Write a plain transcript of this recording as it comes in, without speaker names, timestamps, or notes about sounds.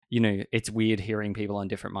it's weird hearing people on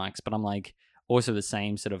different mics, but I'm like, also the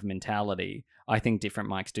same sort of mentality. I think different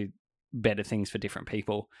mics do better things for different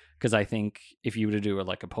people, because I think if you were to do a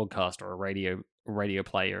podcast or a radio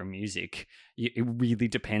play or music, it really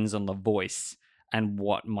depends on the voice and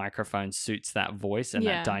what microphone suits that voice and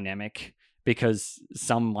that dynamic, because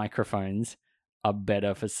some microphones are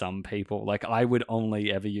better for some people. Like I would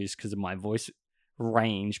only ever use, because of my voice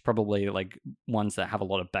range, probably like ones that have a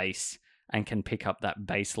lot of bass and can pick up that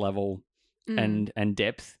bass level and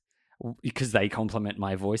depth, because they complement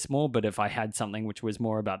my voice more. But if I had something which was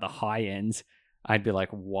more about the high ends, I'd be like,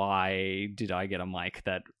 why did I get a mic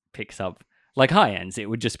that picks up like high ends? It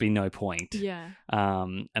would just be no point. Yeah.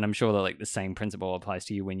 And I'm sure that like the same principle applies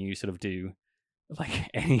to you when you sort of do like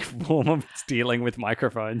any form of dealing with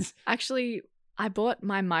microphones. Actually, I bought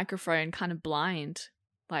my microphone kind of blind.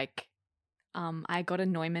 Like, I got a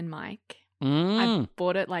Neumann mic. I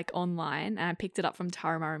bought it like online, and I picked it up from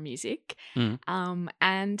Taramara Music.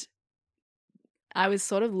 And I was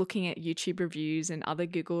sort of looking at YouTube reviews and other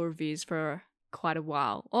Google reviews for quite a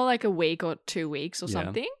while, or like a week or 2 weeks or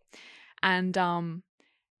something. And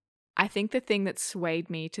I think the thing that swayed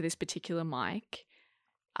me to this particular mic,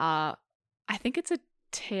 I think it's a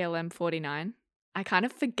TLM 49. I kind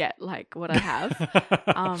of forget like what I have,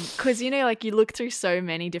 because like you look through so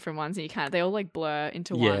many different ones and they all like blur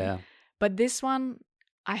into one. But this one,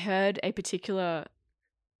 I heard a particular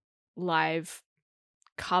live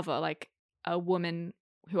cover, like a woman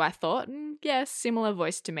who I thought, similar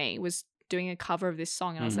voice to me, was doing a cover of this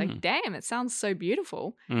song, and I was like, damn, it sounds so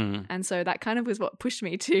beautiful. And so that kind of was what pushed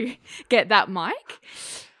me to get that mic.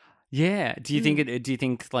 Yeah. Do you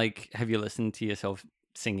think like, have you listened to yourself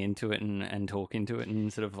sing into it and talk into it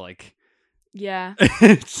and sort of like... Yeah.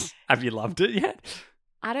 Have you loved it yet?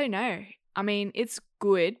 I don't know. I mean, it's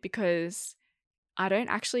good because I don't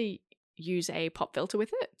actually use a pop filter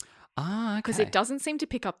with it. Okay. Because it doesn't seem to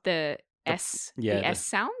pick up the S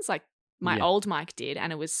sounds like my old mic did,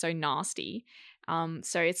 and it was so nasty.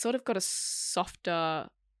 So it's sort of got a softer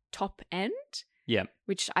top end. Yeah.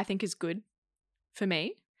 Which I think is good for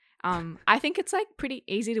me. I think it's like pretty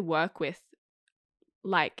easy to work with.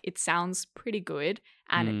 Like it sounds pretty good,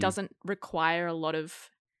 and it doesn't require a lot of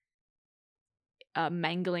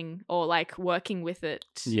mangling or like working with it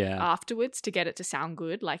afterwards to get it to sound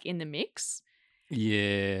good, like in the mix.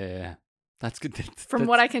 Yeah. That's good. From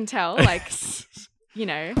what I can tell, like,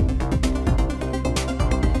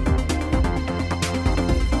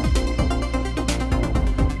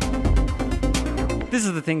 This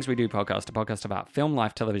is the Things We Do podcast, a podcast about film,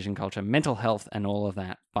 life, television, culture, mental health, and all of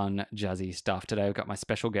that fun, jazzy stuff. Today we've got my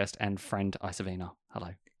special guest and friend, Isavina. Hello.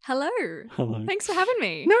 Hello. Hello. Thanks for having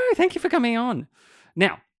me. No, thank you for coming on.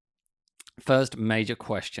 Now, first major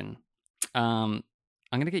question. I'm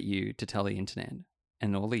going to get you to tell the internet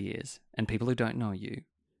and all the ears and people who don't know you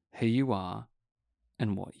who you are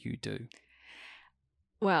and what you do.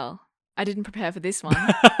 Well, I didn't prepare for this one.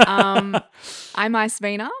 I'm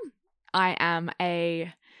Isavina. I am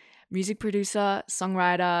a music producer,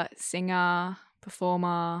 songwriter, singer,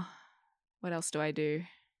 performer. What else do I do?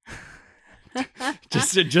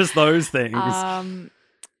 just those things.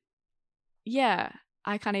 Yeah,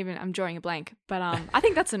 I'm drawing a blank, but I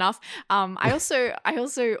think that's enough. I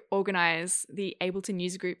also organise the Ableton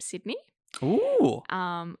User Group Sydney. Ooh.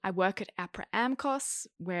 I work at APRA AMCOS,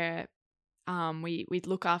 where we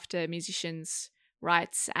look after musicians'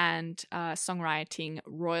 rights and songwriting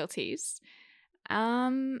royalties.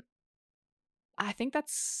 I think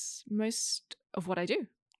that's most of what I do.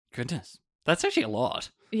 Goodness, that's actually a lot.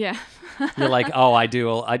 Yeah. You're like, oh, I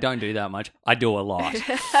don't do that much. I do a lot.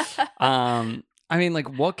 I mean,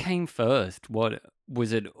 like, what came first? What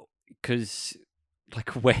was it? Because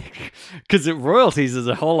royalties is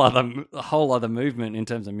a whole other movement in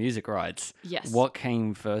terms of music rights. Yes. What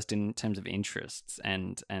came first in terms of interests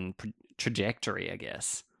and trajectory, I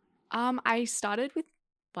guess? I started with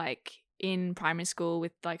like in primary school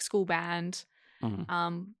with like school band.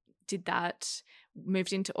 Did that.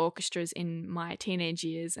 Moved into orchestras in my teenage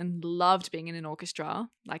years and loved being in an orchestra.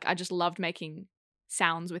 Like I just loved making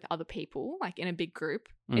sounds with other people, like in a big group.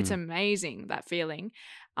 It's amazing, that feeling.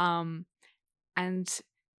 And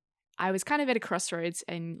I was kind of at a crossroads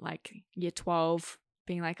in like year 12,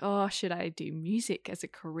 being like, oh, should I do music as a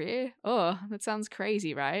career? Oh, that sounds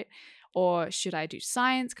crazy, right? Or should I do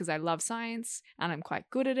science because I love science and I'm quite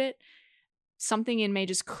good at it? Something in me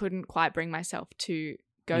just couldn't quite bring myself to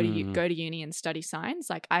go to uni and study science.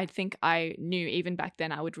 Like I think I knew even back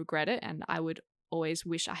then I would regret it and I would always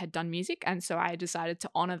wish I had done music. And so I decided to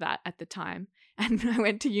honor that at the time. And I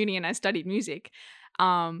went to uni and I studied music.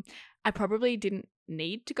 I probably didn't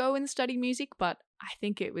need to go and study music, but I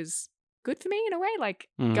think it was good for me in a way. Like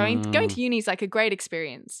going to uni is like a great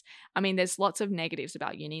experience. I mean, there's lots of negatives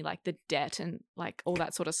about uni, like the debt and like all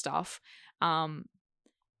that sort of stuff.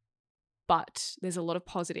 But there's a lot of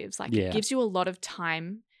positives. Like it gives you a lot of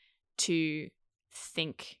time to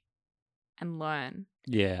think and learn.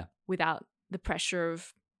 Yeah. Without the pressure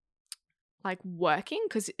of like working,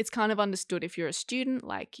 because it's kind of understood if you're a student,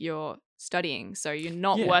 like you're studying, so you're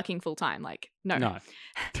not working full time. Like no.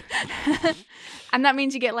 And that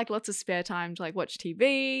means you get like lots of spare time to like watch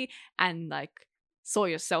TV and like sort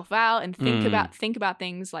yourself out and think about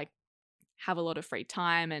things, like have a lot of free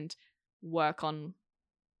time and work on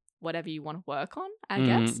whatever you want to work on, I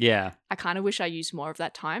guess. Yeah. I kind of wish I used more of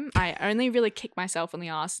that time. I only really kicked myself in the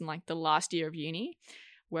ass in like the last year of uni,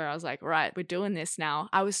 where I was like, right, we're doing this now.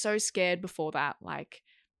 I was so scared before that. Like,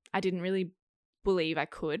 I didn't really believe I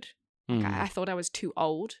could. Like, I thought I was too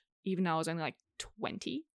old, even though I was only like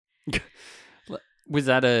 20. Was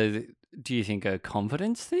that do you think, a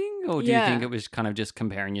confidence thing? Or do you think it was kind of just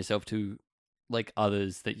comparing yourself to like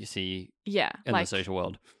others that you see in the social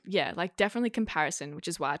world? Yeah, like definitely comparison, which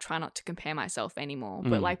is why I try not to compare myself anymore.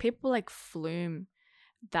 But like people like Flume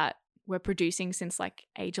that were producing since like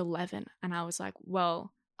age 11. And I was like,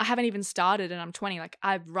 well, I haven't even started and I'm 20. Like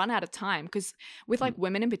I've run out of time. Because with like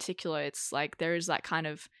women in particular, it's like there is that kind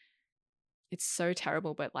of, it's so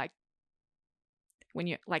terrible. But like when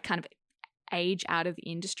you like kind of age out of the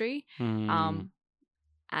industry,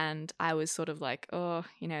 and I was sort of like, oh,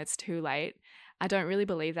 you know, it's too late. I don't really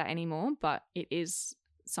believe that anymore, but it is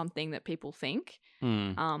something that people think,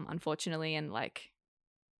 unfortunately. And like,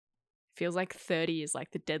 feels like 30 is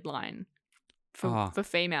like the deadline for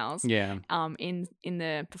females in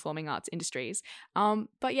the performing arts industries.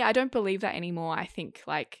 But yeah, I don't believe that anymore. I think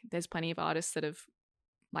like there's plenty of artists that have,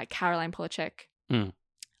 like Caroline Polachek,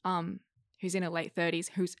 who's in her late 30s,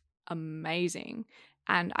 who's amazing,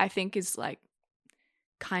 and I think is like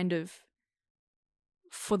kind of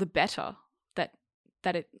for the better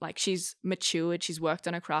that it like she's matured, she's worked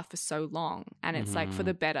on her craft for so long, and it's like for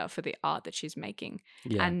the better for the art that she's making,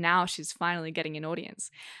 and now she's finally getting an audience.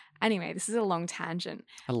 Anyway, this is a long tangent.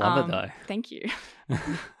 I love it though. Thank you.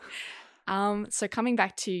 So coming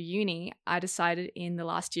back to uni, I decided in the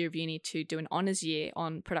last year of uni to do an honours year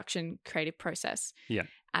on production creative process. Yeah.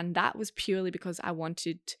 And that was purely because I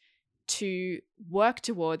wanted to work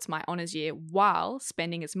towards my honours year while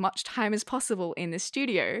spending as much time as possible in the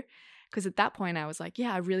studio. Because at that point I was like,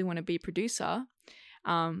 yeah, I really want to be a producer,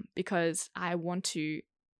 because I want to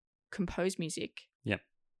compose music. Yeah.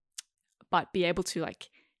 But be able to like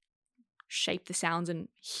shape the sounds and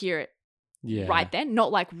hear it right then.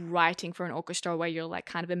 Not like writing for an orchestra where you're like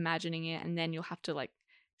kind of imagining it and then you'll have to like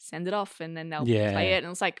send it off and then they'll play it.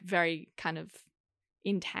 And it's like very kind of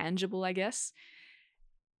intangible, I guess.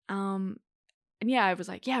 And yeah, I was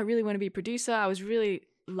like, yeah, I really want to be a producer. I was really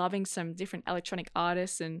loving some different electronic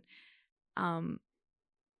artists, and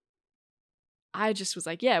I just was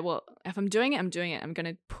like, yeah, well, if I'm doing it, I'm doing it. I'm going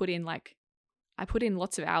to put in like, I put in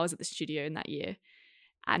lots of hours at the studio in that year.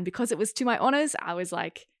 And because it was to my honors, I was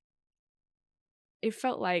like, it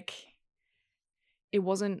felt like it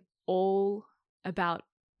wasn't all about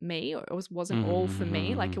me, or it wasn't all for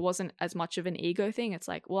me. Like it wasn't as much of an ego thing. It's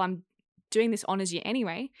like, well, I'm doing this honors year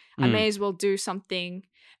anyway. I may as well do something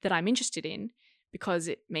that I'm interested in, because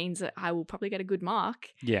it means that I will probably get a good mark.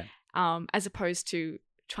 Yeah. As opposed to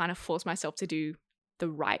trying to force myself to do the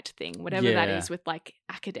right thing, whatever that is with like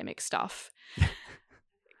academic stuff.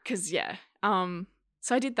 Because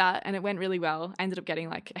so I did that and it went really well. I ended up getting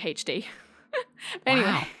like a HD. Anyway,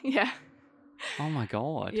 wow. Yeah. Oh my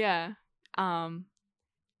God. Yeah.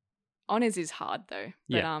 Honors is hard though.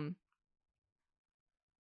 But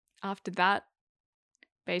after that,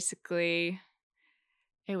 basically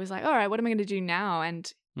it was like, all right, what am I going to do now?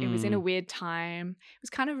 And it was in a weird time. It was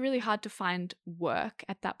kind of really hard to find work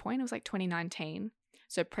at that point. It was like 2019.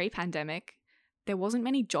 So pre-pandemic, there wasn't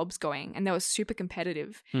many jobs going and they were super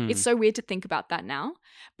competitive. It's so weird to think about that now,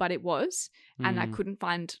 but it was. And I couldn't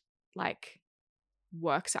find like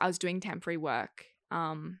work. So I was doing temporary work.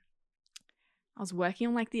 I was working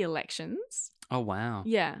on like the elections. Oh, wow.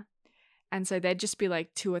 Yeah. And so there'd just be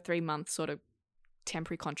like 2 or 3 months sort of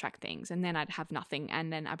temporary contract things, and then I'd have nothing,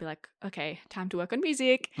 and then I'd be like, okay, time to work on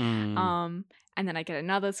music. And then I'd get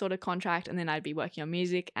another sort of contract, and then I'd be working on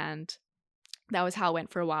music, and that was how it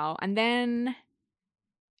went for a while. And then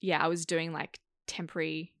I was doing like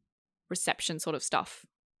temporary reception sort of stuff.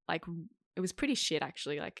 Like it was pretty shit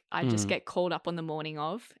actually. Like I'd just get called up on the morning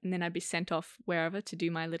of, and then I'd be sent off wherever to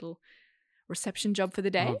do my little reception job for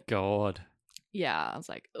the day. Oh God. Yeah, I was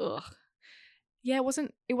like, ugh. yeah, it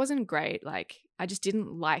wasn't great. Like, I just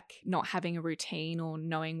didn't like not having a routine or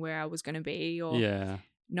knowing where I was going to be or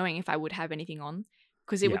knowing if I would have anything on,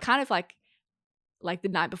 because it would kind of like the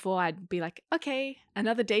night before I'd be like, okay,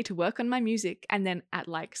 another day to work on my music, and then at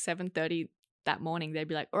like 7:30 that morning they'd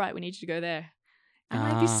be like, all right, we need you to go there, and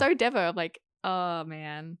I'd be so devo. I'm like, oh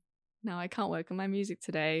man, no, I can't work on my music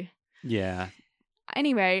today. Yeah.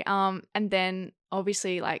 Anyway, and then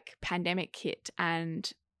obviously like pandemic hit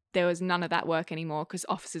and there was none of that work anymore because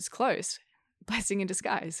offices closed. Blessing in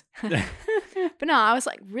disguise. But no, I was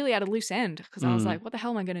like really at a loose end because I was like, what the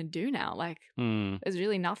hell am I going to do now? Like, there's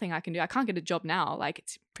really nothing I can do. I can't get a job now. Like,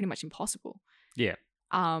 it's pretty much impossible. Yeah.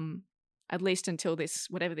 At least until this,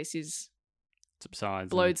 whatever this is,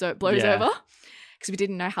 subsides, blows over, because we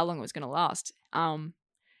didn't know how long it was going to last.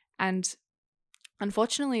 And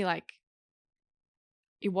unfortunately, like,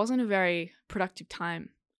 it wasn't a very productive time.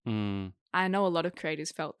 I know a lot of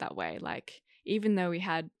creators felt that way. Like, even though we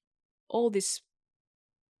had all this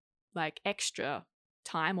like extra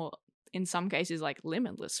time, or in some cases like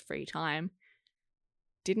limitless free time,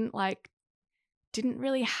 didn't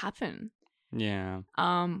really happen. Yeah.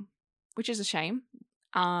 Which is a shame.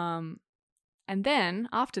 And then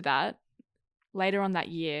after that, later on that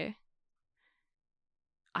year,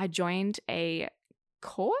 I joined a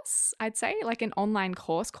course, I'd say, like an online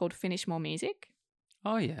course called Finish More Music.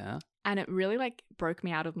 Oh yeah. And it really like broke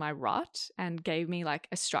me out of my rut and gave me like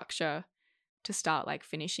a structure to start like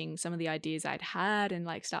finishing some of the ideas I'd had and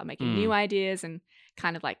like start making new ideas, and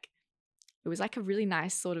kind of like it was like a really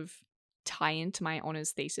nice sort of tie into my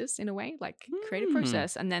honors thesis in a way, like creative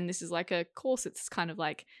process. And then this is like a course that's kind of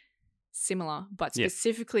like similar but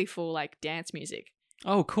specifically for like dance music.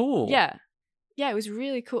 Oh, cool. Yeah, it was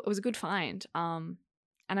really cool. It was a good find. And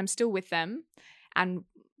I'm still with them, and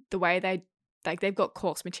the way they've got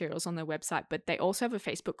course materials on their website, but they also have a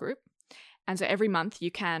Facebook group, and so every month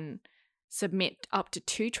you can submit up to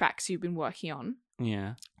 2 tracks you've been working on.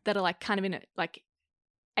 Yeah. That are like kind of in a like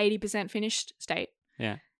 80% finished state.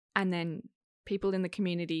 Yeah. And then people in the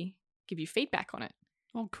community give you feedback on it.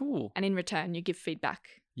 Oh, cool. And in return, you give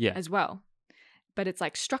feedback as well. But it's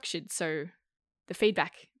like structured. So the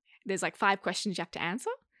feedback, there's like 5 questions you have to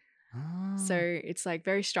answer. Oh. So it's like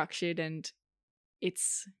very structured and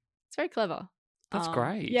it's very clever. That's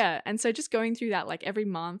great. Yeah. And so just going through that like every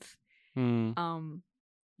month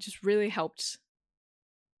just really helped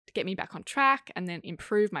to get me back on track and then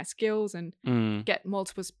improve my skills and get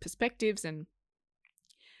multiple perspectives. And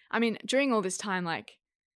I mean, during all this time, like,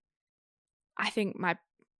 I think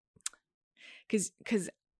because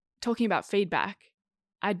talking about feedback,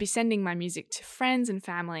 I'd be sending my music to friends and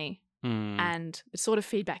family, and the sort of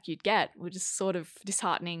feedback you'd get was just sort of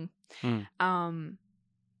disheartening.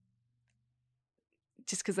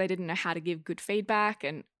 Just because they didn't know how to give good feedback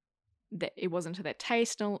and that it wasn't to their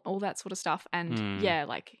taste and all that sort of stuff. And yeah,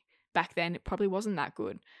 like back then it probably wasn't that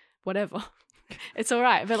good. Whatever. It's all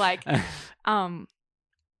right. But like,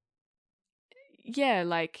 yeah,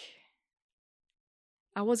 like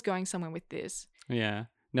I was going somewhere with this. Yeah.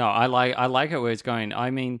 No, I like it where it's going. I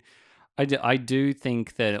mean, I do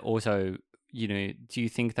think that also, you know, do you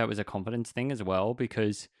think that was a confidence thing as well?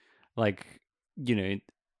 Because like, you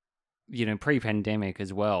know, pre-pandemic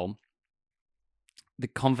as well, the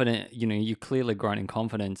confident, you know, you're clearly grown in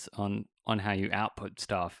confidence on how you output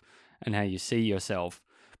stuff and how you see yourself.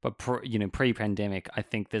 But pre-pandemic, I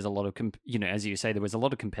think there's a lot of, you know, as you say, there was a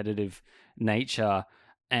lot of competitive nature,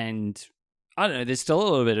 and I don't know, there's still a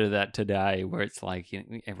little bit of that today where it's like, you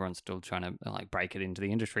know, everyone's still trying to like break it into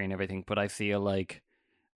the industry and everything. But I feel like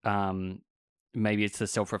maybe it's the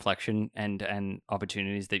self-reflection and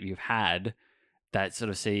opportunities that you've had that sort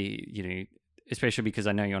of see, you know, especially because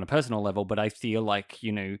I know you on a personal level, but I feel like,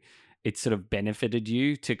 you know, it sort of benefited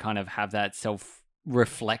you to kind of have that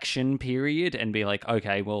self-reflection period and be like,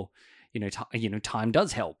 okay, well, you know, time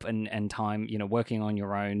does help, and time, you know, working on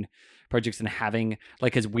your own projects and having,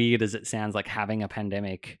 like, as weird as it sounds, like having a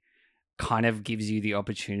pandemic kind of gives you the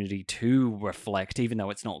opportunity to reflect, even though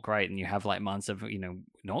it's not great and you have like months of, you know,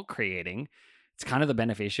 not creating. It's kind of the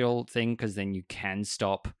beneficial thing, because then you can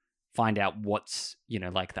stop, find out what's, you know,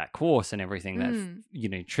 like that course and everything, that, you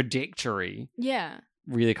know, trajectory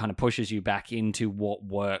really kind of pushes you back into what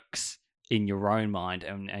works in your own mind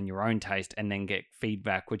and your own taste, and then get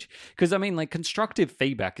feedback, which, because I mean, like, constructive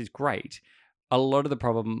feedback is great. A lot of the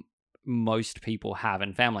problem most people have,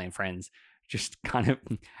 and family and friends, just kind of,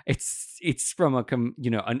 it's from a, you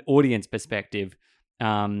know, an audience perspective.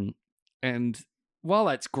 And while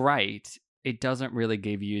that's great, it doesn't really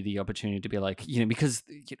give you the opportunity to be like, you know, because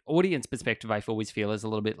audience perspective, I always feel, is a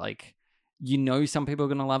little bit like, some people are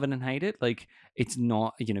going to love it and hate it. Like, it's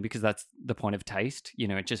not, because that's the point of taste.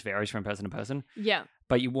 It just varies from person to person. Yeah.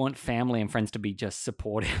 But you want family and friends to be just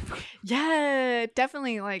supportive. Yeah,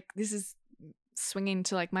 definitely. Like, this is swinging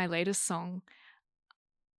to like my latest song.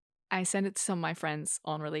 I sent it to some of my friends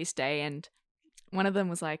on release day, and one of them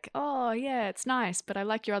was like, "Oh yeah, it's nice, but I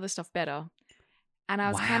like your other stuff better." And I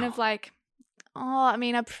was kind of like, "Oh, I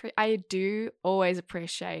mean, I do always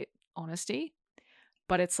appreciate honesty,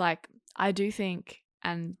 but it's like I do think,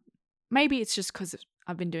 and maybe it's just because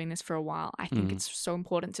I've been doing this for a while. I think it's so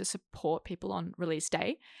important to support people on release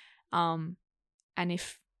day, and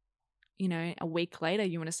if a week later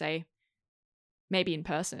you want to say, maybe in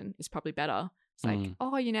person is probably better. It's like,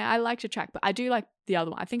 oh, I liked your track, but I do like the other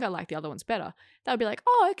one. I think I like the other ones better. That would be like,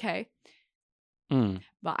 oh, okay.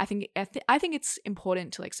 But I think it's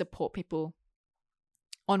important to like support people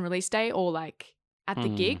on release day or like at the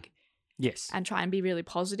gig. Yes. And try and be really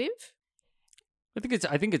positive. I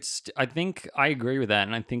think I agree with that,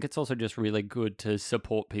 and I think it's also just really good to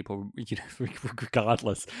support people,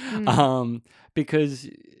 regardless. Because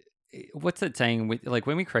what's that saying? With like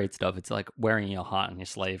when we create stuff, it's like wearing your heart on your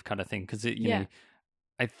sleeve kind of thing. Because I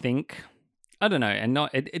think, I don't know, and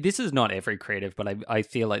this is not every creative, but I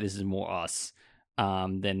feel like this is more us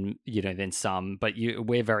than some. But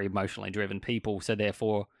we're very emotionally driven people, so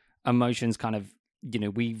therefore emotions kind of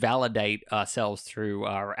we validate ourselves through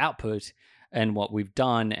our output and what we've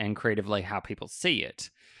done, and creatively how people see it.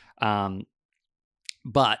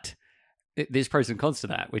 But there's pros and cons to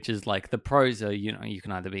that, which is like the pros are, you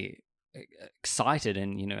can either be excited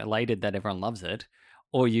and, elated that everyone loves it,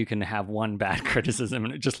 or you can have one bad criticism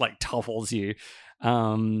and it just like topples you.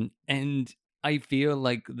 And I feel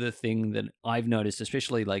like the thing that I've noticed,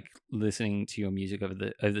 especially like listening to your music over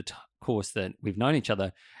the course that we've known each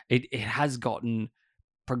other, it has gotten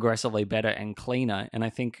progressively better and cleaner. And I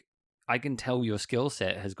think I can tell your skill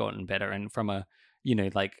set has gotten better, and from a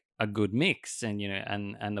like a good mix, and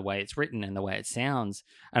and the way it's written and the way it sounds.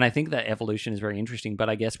 And I think that evolution is very interesting. But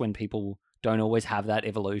I guess when people don't always have that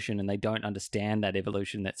evolution and they don't understand that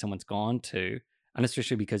evolution that someone's gone to, and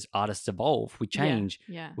especially because artists evolve, we change.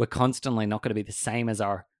 Yeah. We're constantly not going to be the same as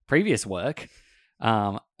our previous work.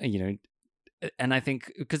 And I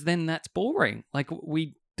think because then that's boring. Like,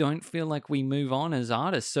 we don't feel like we move on as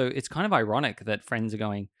artists. So it's kind of ironic that friends are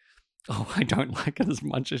going, oh, I don't like it as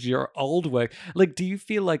much as your old work. Like, do you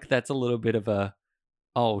feel like that's a little bit of a,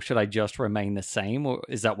 oh, should I just remain the same? Or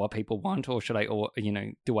is that what people want? Or should I,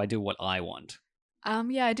 do I do what I want?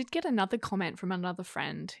 Yeah, I did get another comment from another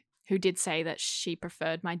friend who did say that she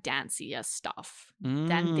preferred my dancier stuff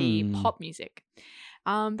than the pop music.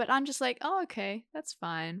 But I'm just like, oh, okay, that's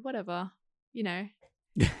fine. Whatever.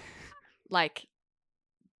 Like,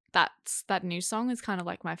 that new song is kind of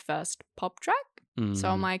like my first pop track. So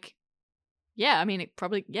I'm like, yeah, I mean, it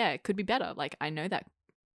could be better. Like, I know that,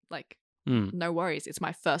 like, no worries. It's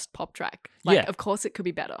my first pop track. Like, of course it could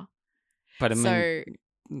be better. But I mean,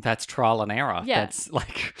 that's trial and error. Yeah. That's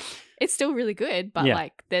like, it's still really good, but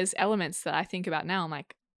like, there's elements that I think about now. I'm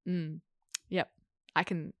like, yep, I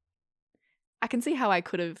can see how I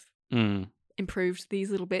could have improved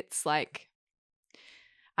these little bits. Like,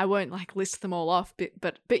 I won't like list them all off,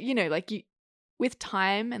 but like, you, with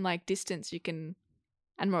time and like distance, you can,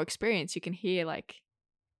 and more experience, you can hear like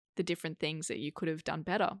the different things that you could have done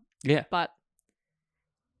better. Yeah. But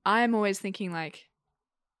I'm always thinking like,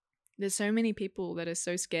 there's so many people that are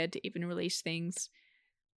so scared to even release things,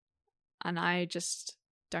 and I just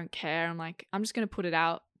don't care. I'm like, I'm just going to put it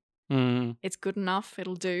out. It's good enough.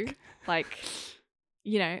 It'll do. Like,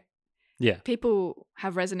 people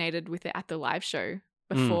have resonated with it at the live show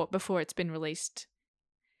before it's been released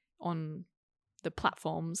on the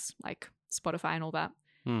platforms like Spotify and all that.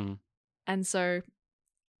 And so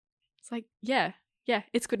it's like, yeah,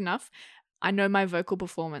 it's good enough. I know my vocal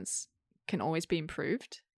performance can always be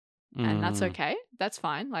improved, and that's okay. That's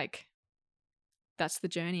fine. Like, that's the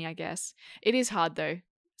journey, I guess. It is hard though.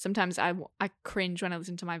 Sometimes I cringe when I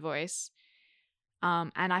listen to my voice.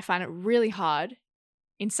 And I find it really hard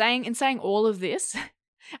in saying all of this.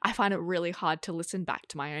 I find it really hard to listen back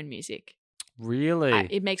to my own music. Really?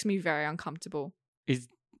 It makes me very uncomfortable.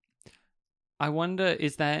 I wonder,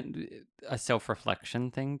 is that a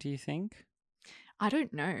self-reflection thing, do you think? I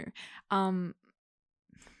don't know. I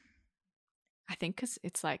think because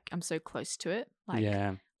it's like I'm so close to it.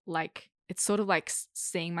 Like it's sort of like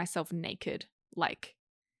seeing myself naked. Like,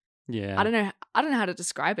 I don't know how to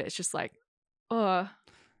describe it. It's just like, oh,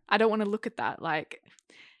 I don't want to look at that. Like,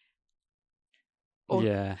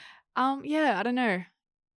 I don't know.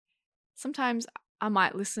 Sometimes I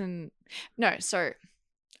might listen. No, so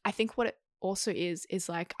I think what it also is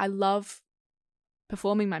like I love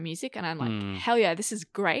performing my music, and I'm like, hell yeah, this is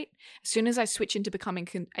great. As soon as I switch into becoming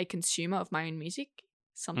a consumer of my own music,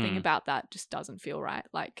 something about that just doesn't feel right.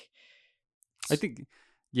 Like, I think,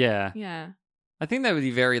 yeah. I think that would be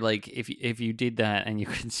very, like, if you did that and you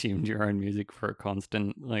consumed your own music for a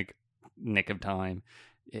constant, like, nick of time,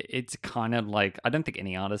 it's kind of like, I don't think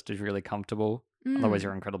any artist is really comfortable. Otherwise,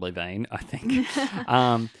 you're incredibly vain, I think.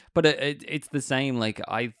 But it's the same. Like,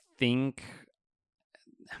 I think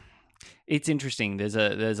it's interesting. There's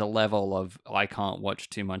a level of, I can't watch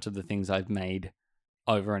too much of the things I've made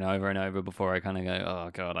over and over and over before I kind of go, oh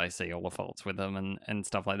God, I see all the faults with them and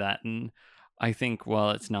stuff like that. And I think,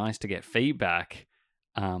 well, it's nice to get feedback.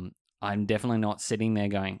 I'm definitely not sitting there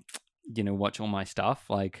going, watch all my stuff.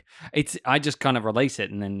 Like, I just kind of release it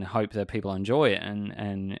and then hope that people enjoy it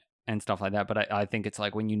and stuff like that. But I think it's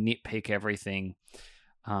like when you nitpick everything,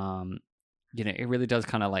 it really does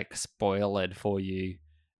kind of like spoil it for you.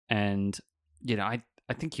 And, I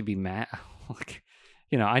think you'd be mad. Like,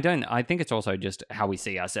 I think it's also just how we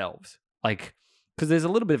see ourselves. Like, because there's a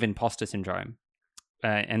little bit of imposter syndrome.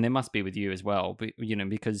 And there must be with you as well, but,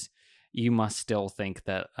 because you must still think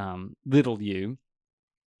that little you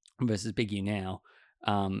versus big you now,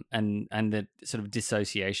 and the sort of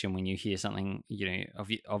dissociation when you hear something,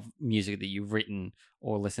 of music that you've written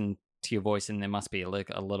or listened to your voice, and there must be a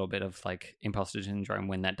little bit of like imposter syndrome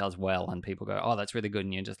when that does well, and people go, "Oh, that's really good,"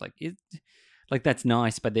 and you're just like, like that's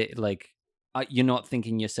nice, but you're not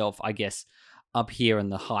thinking yourself, I guess, up here in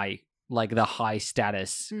the high. Like the high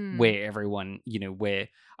status where everyone, where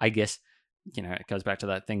I guess, it goes back to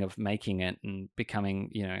that thing of making it and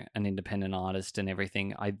becoming, an independent artist and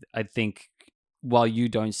everything. I think while you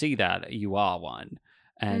don't see that, you are one.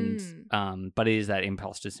 And, but it is that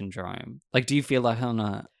imposter syndrome. Like, do you feel like on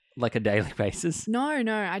a daily basis? No,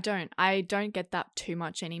 I don't. I don't get that too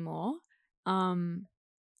much anymore. But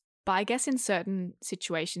I guess in certain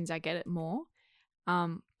situations I get it more.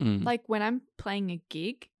 Like when I'm playing a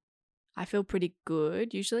gig, I feel pretty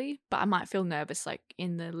good usually, but I might feel nervous like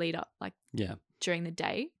in the lead up, like during the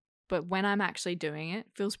day. But when I'm actually doing it,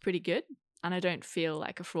 it feels pretty good, and I don't feel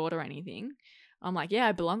like a fraud or anything. I'm like, yeah,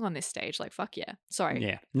 I belong on this stage. Like, fuck yeah. Sorry.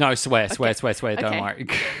 Yeah. No, swear. Okay. Don't worry.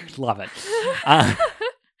 Love it.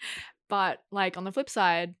 But like on the flip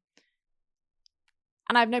side,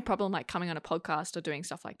 and I have no problem like coming on a podcast or doing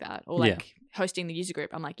stuff like that, or like hosting the user group.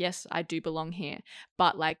 I'm like, yes, I do belong here.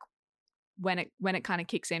 But like, when it kind of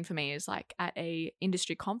kicks in for me is like at a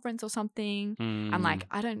industry conference or something. I'm like,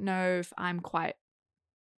 I don't know if I'm quite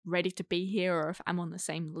ready to be here, or if I'm in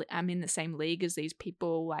the same league as these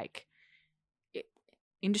people. Like,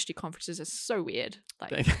 industry conferences are so weird.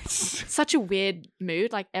 Like, such a weird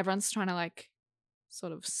mood. Like, everyone's trying to like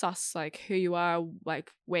sort of suss like who you are, like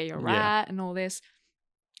where you're at, and all this.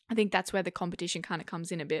 I think that's where the competition kind of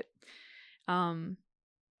comes in a bit. So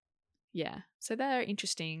they're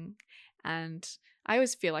interesting. And I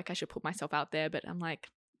always feel like I should put myself out there, but I'm like,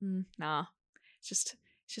 nah. It's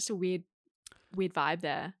just a weird vibe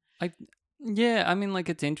there. I mean, like,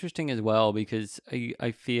 it's interesting as well because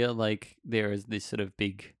I feel like there is this sort of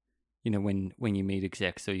big, when you meet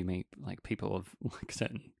execs or you meet like people of like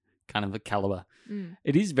certain kind of a caliber,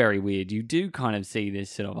 it is very weird. You do kind of see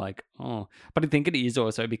this sort of like, oh, but I think it is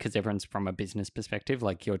also because everyone's from a business perspective.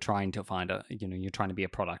 Like, you're trying to find you're trying to be a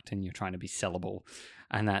product and you're trying to be sellable,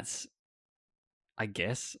 and that's, I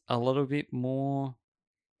guess, a little bit more.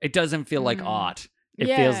 It doesn't feel like art. It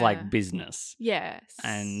feels like business. Yes.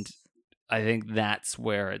 And I think that's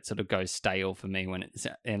where it sort of goes stale for me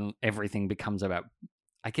and everything becomes about,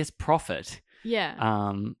 I guess, profit.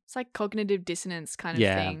 Yeah. It's like cognitive dissonance kind of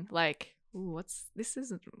thing. Like, ooh, this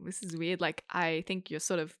is weird. Like, I think you're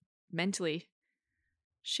sort of mentally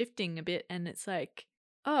shifting a bit, and it's like,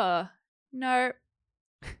 oh no,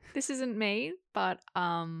 this isn't me. But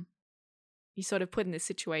you sort of put in this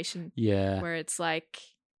situation where it's like,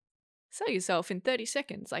 sell yourself in 30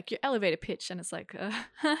 seconds, like your elevator pitch, and it's like,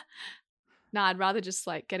 nah, I'd rather just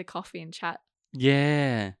like get a coffee and chat.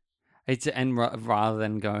 Yeah. Rather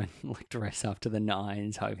than go and like dress up to the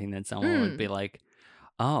nines, hoping that someone would be like,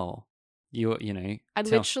 oh, I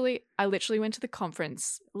literally went to the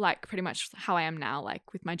conference like pretty much how I am now,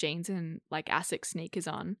 like with my jeans and like Asics sneakers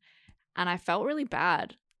on, and I felt really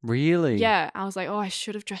bad. Really? Yeah. I was like, oh, I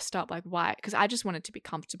should have dressed up like white, because I just wanted to be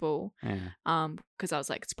comfortable. Yeah. Because I was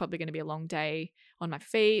like, it's probably going to be a long day on my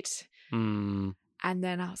feet. And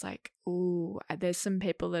then I was like, ooh, there's some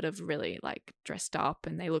people that have really like dressed up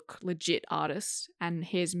and they look legit artists. And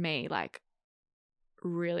here's me like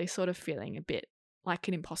really sort of feeling a bit like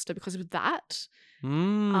an imposter because of that.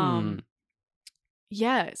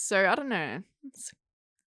 Yeah. So I don't know.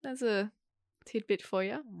 There's a tidbit for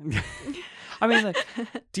you. I mean,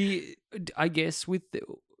 like, I guess with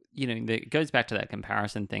it goes back to that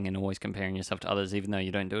comparison thing and always comparing yourself to others, even though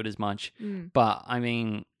you don't do it as much. But I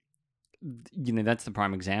mean, that's the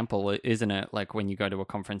prime example, isn't it? Like when you go to a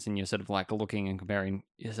conference and you're sort of like looking and comparing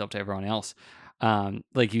yourself to everyone else.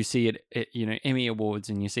 Like you see it at, Emmy Awards,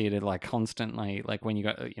 and you see it at like constantly, like when you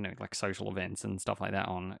go, like social events and stuff like that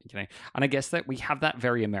on, and I guess that we have that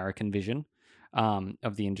very American vision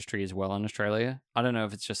of the industry as well in Australia. I don't know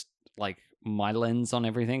if it's just like my lens on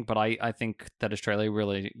everything, but I think that Australia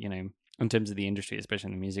really, in terms of the industry, especially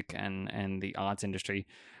in the music and the arts industry,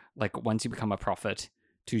 like once you become a prophet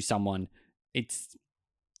to someone, it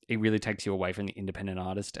really takes you away from the independent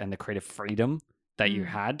artist and the creative freedom that you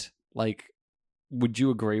had. Like, would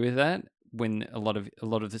you agree with that? When a lot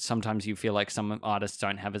of sometimes you feel like some artists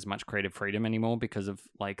don't have as much creative freedom anymore because of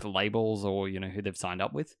like labels or who they've signed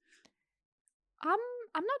up with.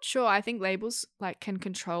 I'm not sure. I think labels like can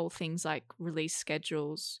control things like release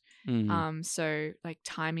schedules, so like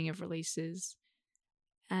timing of releases,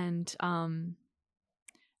 and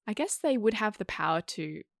I guess they would have the power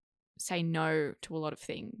to say no to a lot of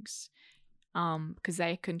things, because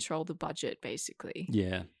they control the budget basically.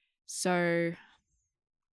 Yeah. So,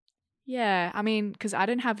 yeah, I mean, because I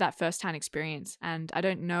don't have that first-hand experience, and I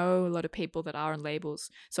don't know a lot of people that are on labels,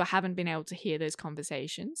 so I haven't been able to hear those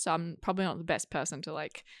conversations. So I'm probably not the best person to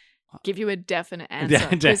like give you a definite answer,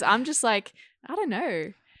 because I'm just like, I don't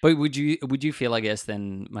know. But would you feel, I guess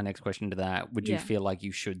then my next question to that, would you feel like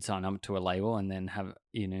you should sign up to a label and then have,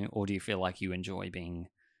 or do you feel like you enjoy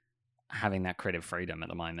having that creative freedom at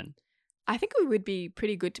the moment? I think it would be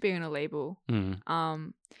pretty good to be on a label.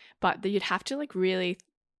 But you'd have to like really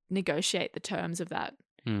negotiate the terms of that,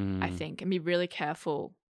 I think, and be really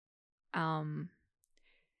careful.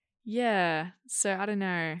 Yeah, so I don't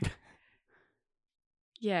know.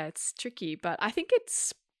 Yeah, it's tricky, but I think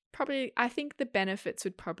the benefits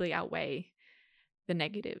would probably outweigh the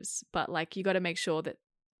negatives, but like you got to make sure that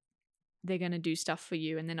they're going to do stuff for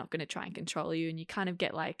you and they're not going to try and control you, and you kind of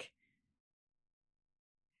get like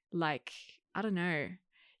I don't know,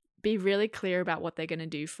 be really clear about what they're going to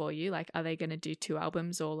do for you. Like, are they going to do 2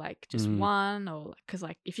 albums or like just one? Or because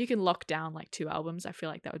like if you can lock down like 2 albums, I feel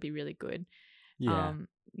like that would be really good. Yeah.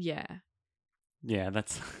 Yeah,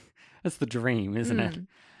 that's the dream, isn't it?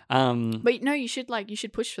 But no, you should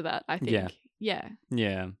push for that, I think. Yeah.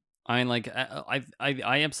 I mean, like, I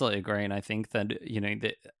absolutely agree, and I think that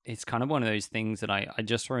that it's kind of one of those things that I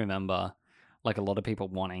just remember, like a lot of people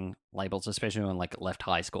wanting labels, especially when like left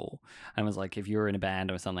high school, and it was like if you were in a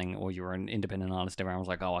band or something, or you were an independent artist, everyone was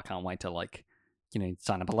like, oh, I can't wait to like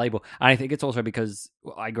sign up a label. And I think it's also because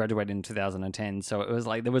I graduated in 2010, so it was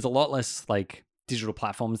like there was a lot less like digital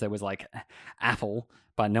platforms. There was like Apple,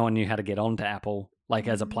 but no one knew how to get onto Apple like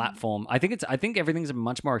as a platform. I think everything's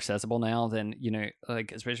much more accessible now than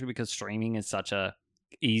like especially because streaming is such a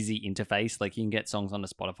easy interface. Like you can get songs onto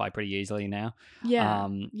Spotify pretty easily now.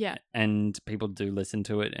 Yeah. And people do listen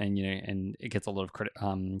to it, and and it gets a lot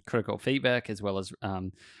of critical feedback as well as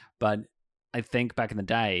but I think back in the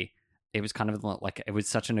day it was kind of like it was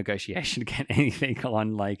such a negotiation to get anything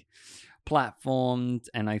on like platforms,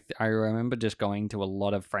 and I remember just going to a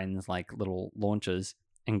lot of friends like little launches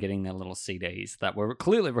and getting their little CDs that were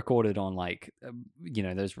clearly recorded on like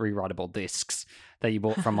those rewritable discs that you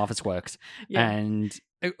bought from Officeworks. And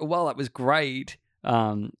while that was great,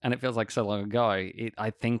 and it feels like so long ago,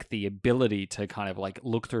 I think the ability to kind of like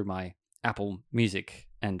look through my Apple Music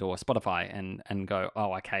and or Spotify and go,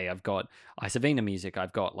 oh, okay, I've got Isavina music,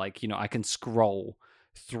 I've got like I can scroll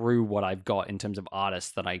through what I've got in terms of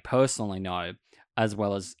artists that I personally know as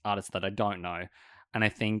well as artists that I don't know, and I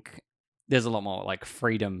think there's a lot more like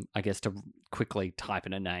freedom, I guess, to quickly type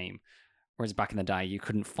in a name. Whereas back in the day, you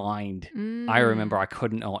couldn't find. I remember I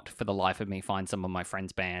could not, for the life of me, find some of my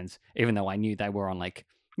friends' bands, even though I knew they were on like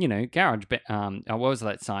Garage. What was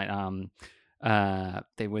that site?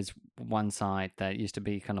 There was one site that used to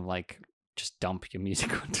be kind of like just dump your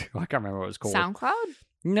music onto. I can't remember what it was called. SoundCloud?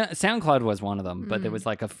 No, SoundCloud was one of them, but there was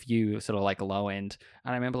like a few sort of like low end.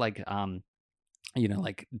 And I remember like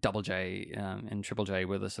like Double J and Triple J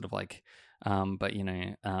were the sort of like, but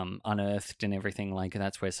Unearthed and everything, like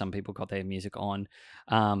that's where some people got their music on,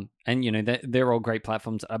 and they're all great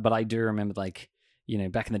platforms. But I do remember like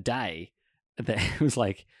back in the day, there was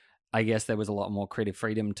like, I guess there was a lot more creative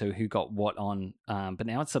freedom to who got what on, but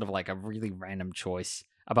now it's sort of like a really random choice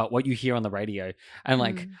about what you hear on the radio, and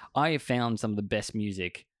like I have found some of the best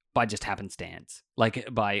music by just happenstance,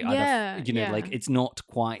 like by other, like it's not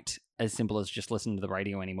quite as simple as just listening to the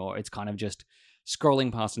radio anymore. It's kind of just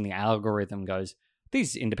scrolling past and the algorithm goes,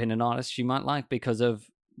 these independent artists you might like because of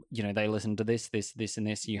they listen to this, and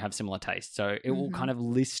this. You have similar tastes, so it will Mhm. kind of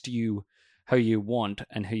list you who you want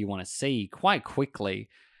and who you want to see quite quickly.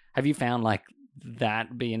 Have you found like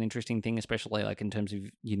that be an interesting thing, especially like in terms of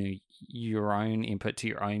your own input to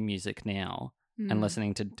your own music now and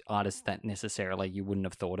listening to artists that necessarily you wouldn't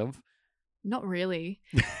have thought of? Not really.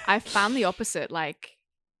 I found the opposite. Like,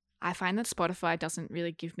 I find that Spotify doesn't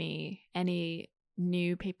really give me any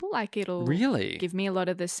new people. Like, it'll Really give me a lot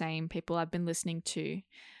of the same people I've been listening to.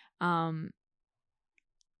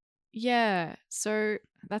 Yeah, so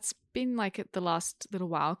that's been like the last little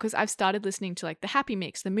while because I've started listening to like the happy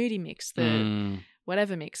mix, the moody mix, the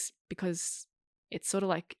whatever mix, because it's sort of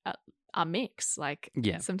like a mix. Like,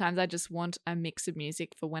 sometimes I just want a mix of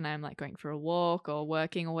music for when I'm like going for a walk or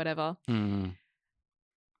working or whatever.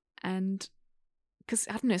 And because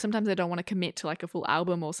I don't know, sometimes I don't want to commit to like a full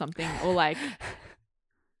album or something, or like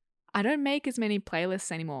I don't make as many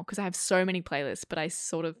playlists anymore because I have so many playlists, but I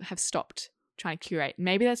sort of have stopped trying to curate.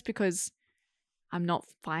 Maybe that's because I'm not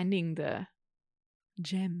finding the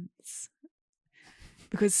gems,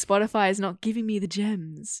 because Spotify is not giving me the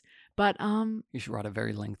gems. But you should write a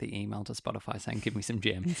very lengthy email to Spotify saying, "Give me some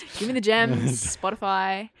gems. Give me the gems,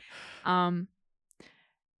 Spotify."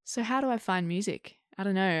 So how do I find music? I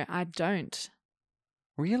don't know. I don't.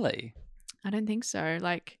 Really? I don't think so.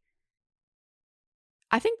 Like,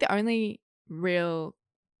 I think the only real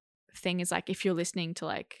thing is like if you're listening to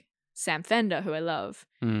like Sam Fender, who I love,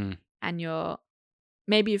 and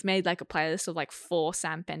maybe you've made like a playlist of like 4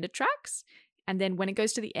 Sam Fender tracks, and then when it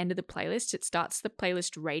goes to the end of the playlist, it starts the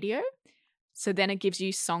playlist radio. So then it gives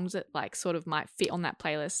you songs that like sort of might fit on that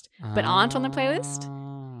playlist but aren't on the playlist.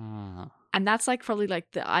 And that's like probably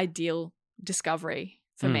like the ideal discovery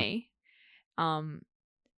for me.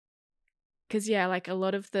 Because like a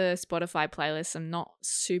lot of the Spotify playlists I'm not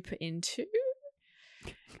super into.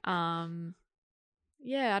 I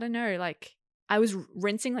don't know. Like, I was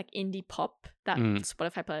rinsing like indie pop, that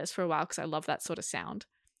Spotify playlist, for a while because I love that sort of sound.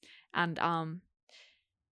 And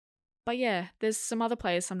but yeah, there's some other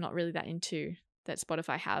playlists I'm not really that into that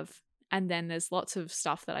Spotify have. And then there's lots of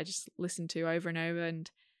stuff that I just listen to over and over, and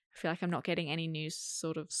I feel like I'm not getting any new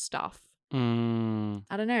sort of stuff. I don't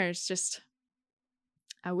know. It's just,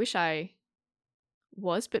 I wish I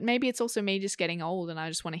was, but maybe it's also me just getting old and I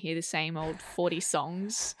just want to hear the same old 40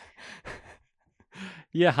 songs.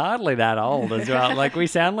 You're hardly that old as well. Like, we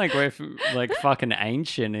sound like we're like fucking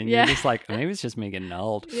ancient, and you're just like, maybe it's just me getting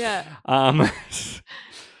old. Yeah.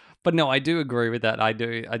 But no, I do agree with that. I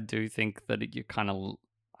do think that you kind of,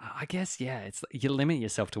 I guess, it's you limit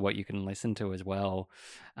yourself to what you can listen to as well.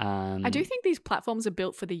 I do think these platforms are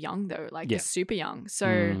built for the young though, like the super young.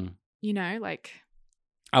 So like.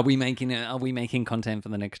 Are we making content for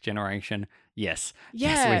the next generation? Yes. Yeah,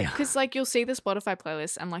 yes, we are. Because like you'll see the Spotify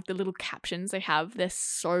playlist and like the little captions they have, they're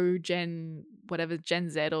so Gen Z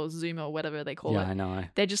or Zoomer or whatever they call it. Yeah, I know.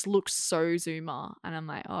 They just look so Zoomer, and I'm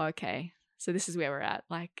like, oh, okay. So this is where we're at.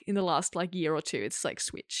 Like in the last like year or two, it's like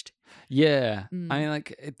switched. Yeah. I mean,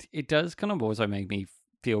 like it does kind of also make me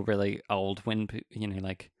feel really old when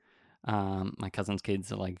like my cousin's kids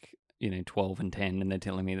are like 12 and 10, and they're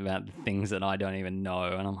telling me about things that I don't even know,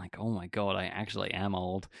 and I'm like, oh my god, I actually am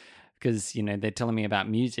old, because they're telling me about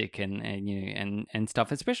music and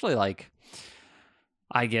stuff, especially like,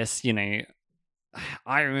 I guess I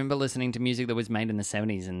remember listening to music that was made in the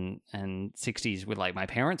 70s and 60s with like my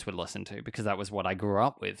parents would listen to, because that was what I grew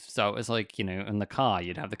up with. So it was like, in the car,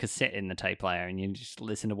 you'd have the cassette in the tape player and you just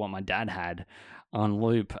listen to what my dad had on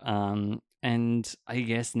loop. And I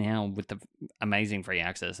guess now with the amazing free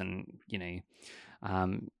access and,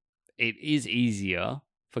 it is easier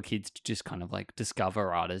for kids to just kind of like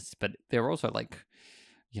discover artists, but they're also like,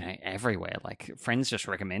 everywhere. Like, friends just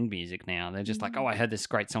recommend music now. They're just like, oh, I heard this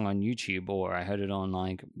great song on YouTube, or I heard it on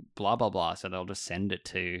like blah, blah, blah. So they'll just send it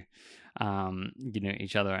to,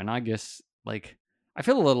 each other. And I guess like, I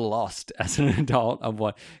feel a little lost as an adult of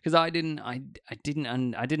because I didn't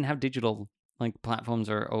have digital like platforms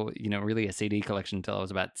or really a CD collection until I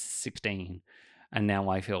was about 16. And now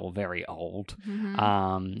I feel very old.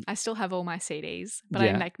 I still have all my CDs, but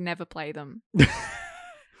I like never play them.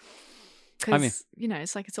 Because,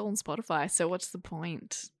 it's like it's all on Spotify, so what's the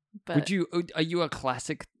point? But are you a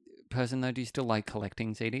classic person though? Do you still like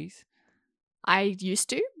collecting CDs? I used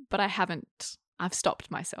to, but I haven't. I've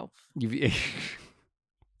stopped myself.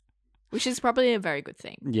 Which is probably a very good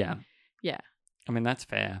thing. Yeah. Yeah. I mean, that's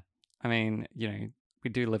fair. I mean, we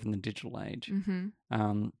do live in the digital age.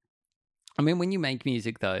 I mean, when you make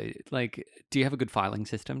music though, like, do you have a good filing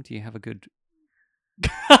system? Do you have a good...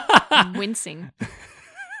 I'm wincing.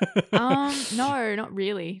 No, not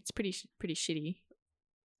really. It's pretty shitty.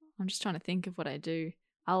 I'm just trying to think of what I do.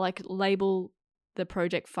 I'll like label the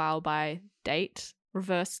project file by date,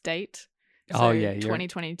 reverse date. So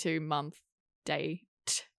 2022 month, day.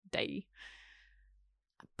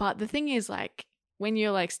 But the thing is, like, when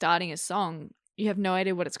you're like starting a song, you have no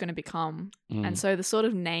idea what it's going to become. And so the sort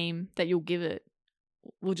of name that you'll give it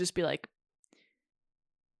will just be like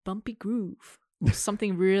Bumpy Groove or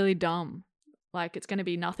something really dumb. Like, it's going to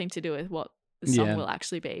be nothing to do with what the song will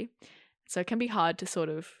actually be. So it can be hard to sort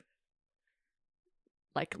of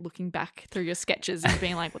like looking back through your sketches and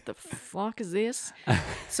being like, what the fuck is this?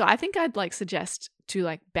 So I think I'd like suggest to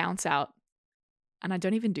like bounce out, and I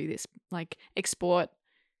don't even do this, like export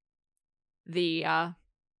the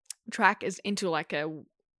track is into like a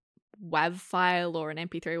WAV file or an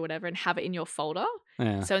MP3 or whatever and have it in your folder.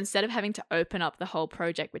 Yeah. So instead of having to open up the whole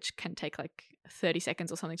project, which can take like 30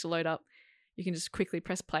 seconds or something to load up, you can just quickly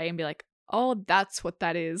press play and be like, oh, that's what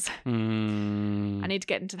that is. I need to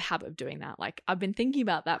get into the habit of doing that. Like, I've been thinking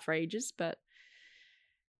about that for ages, but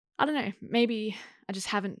I don't know. Maybe I just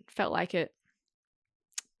haven't felt like it.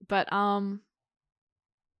 But I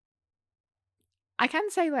can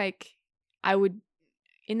say, like,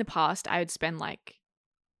 in the past, I would spend like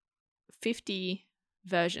 50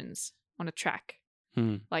 versions on a track,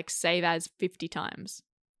 like save as 50 times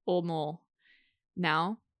or more.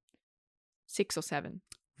 Now, 6 or 7.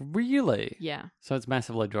 Really? Yeah. So it's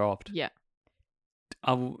massively dropped. Yeah.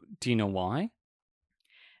 Do you know why?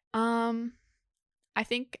 I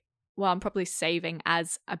think, well, I'm probably saving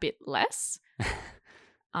as a bit less.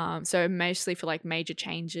 So mostly for like major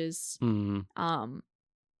changes.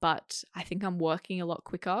 But I think I'm working a lot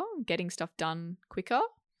quicker, getting stuff done quicker.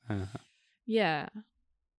 Yeah.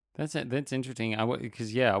 That's interesting.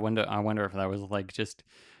 Because I wonder if that was like just,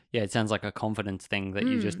 it sounds like a confidence thing that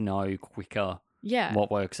you just know quicker. Yeah. What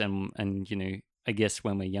works and you know, I guess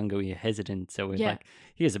when we're younger we're hesitant, so we're like,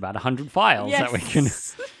 here's about 100 files that we can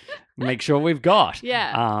make sure we've got.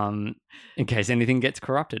 Yeah. In case anything gets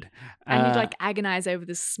corrupted. And you'd like agonize over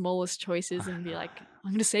the smallest choices and be like, I'm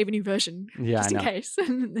going to save a new version just in case.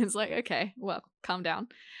 And it's like, okay, well, calm down.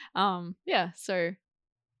 So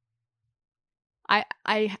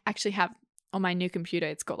I actually have on my new computer,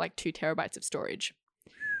 it's got like 2 terabytes of storage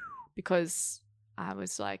because I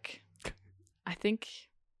was like, I think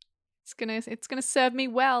it's gonna serve me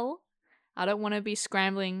well. I don't want to be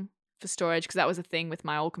scrambling for storage because that was a thing with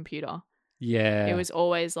my old computer. Yeah, it was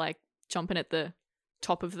always like jumping at the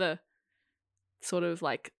top of the sort of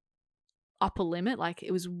like upper limit. Like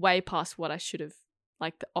it was way past what I should have,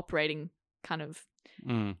 like the operating kind of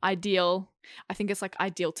ideal. I think it's like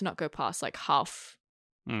ideal to not go past like half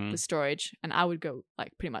the storage, and I would go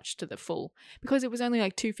like pretty much to the full because it was only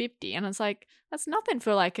like 250, and it's like that's nothing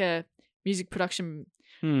for like a music production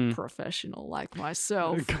professional like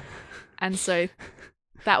myself. And so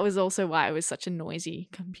that was also why it was such a noisy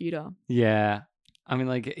computer. Yeah. I mean,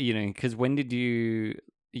 like, you know, because when did you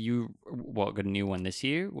got a new one this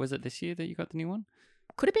year? Was it this year that you got the new one?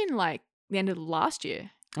 Could have been like the end of last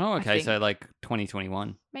year. Oh, okay. So like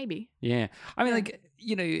 2021. Maybe. Yeah. I mean, like,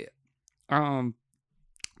 you know,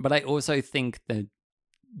 but I also think that,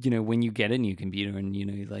 you know, when you get a new computer and, you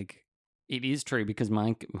know, like, it is true because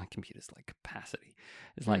my computer's like capacity.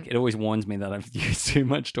 It's like it always warns me that I've used too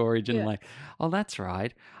much storage, and like, oh, that's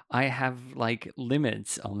right, I have like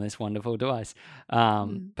limits on this wonderful device.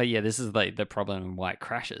 But yeah, this is like the problem and why it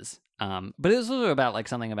crashes. But it's also about like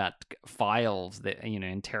something about files that, you know,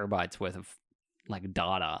 in terabytes worth of like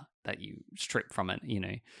data that you strip from it, you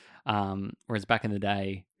know. Whereas back in the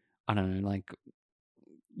day, I don't know, like,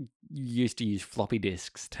 you used to use floppy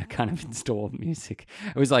disks to kind of install music.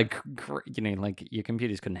 It was like, you know, like your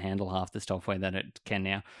computers couldn't handle half the software that it can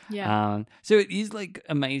now. Yeah. So it is like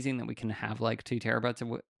amazing that we can have like 2 terabytes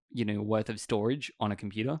of, you know, worth of storage on a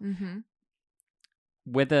computer.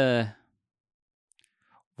 Whether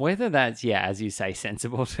that's, as you say,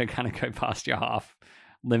 sensible to kind of go past your half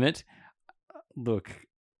limit. Look,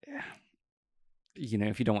 you know,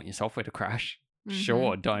 if you don't want your software to crash,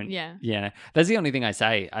 sure, don't. Yeah, that's the only thing I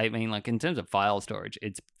say. I mean, like, in terms of file storage,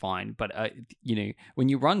 it's fine, but you know, when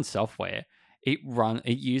you run software, it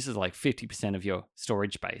uses like 50% of your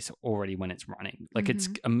storage space already when it's running. Like, it's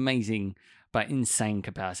amazing but insane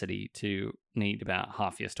capacity to need about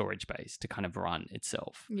half your storage space to kind of run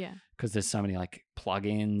itself. Yeah, because there's so many like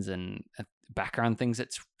plugins and background things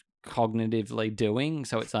it's cognitively doing,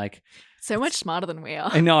 so it's like so much smarter than we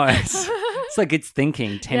are. I know. It's like it's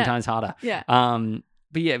thinking 10 times harder. Yeah.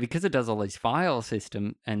 But yeah, because it does all these file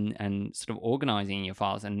system and sort of organizing your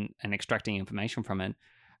files and extracting information from it,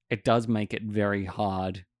 it does make it very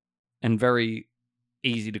hard and very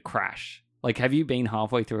easy to crash. Like, have you been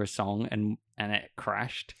halfway through a song and it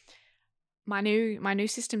crashed? my new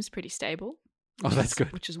system's pretty stable. Oh, that's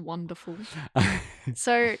good. Which is wonderful.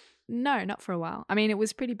 So no, not for a while. I mean, it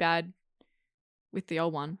was pretty bad with the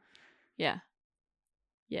old one. Yeah.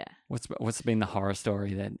 Yeah. What's been the horror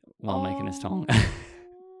story that while making a song?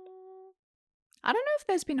 I don't know if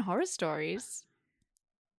there's been horror stories.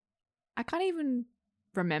 I can't even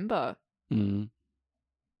remember.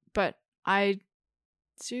 But I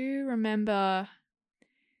do remember,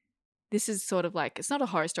 this is sort of like, it's not a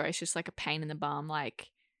horror story, it's just like a pain in the bum. Like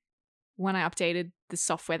when I updated the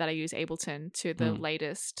software that I use, Ableton, to the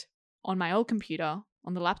latest on my old computer,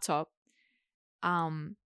 on the laptop,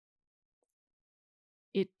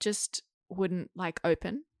 it just wouldn't like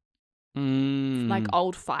open. Like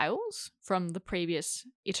old files from the previous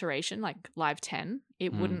iteration, like Live 10,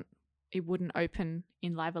 it wouldn't open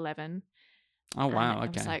in Live 11. Oh wow! Okay. I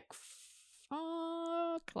was like,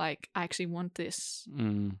 fuck! Like I actually want this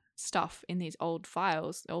stuff in these old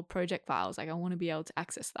files, old project files. Like I want to be able to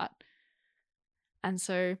access that. And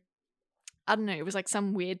so I don't know. It was like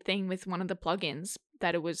some weird thing with one of the plugins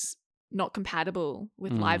that it was not compatible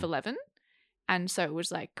with Live 11, and so it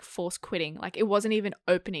was like force quitting. Like it wasn't even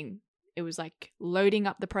opening. It was like loading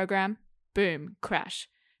up the program, boom, crash.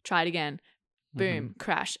 Try it again, boom,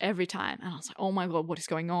 crash every time. And I was like, oh my God, what is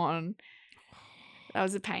going on? That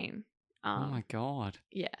was a pain. Oh my God.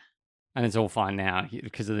 Yeah. And it's all fine now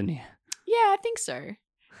because of the new. Yeah, I think so.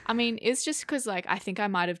 I mean, it's just because like I think I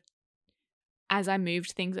might have, as I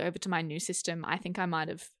moved things over to my new system, I think I might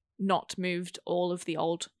have not moved all of the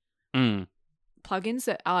old plugins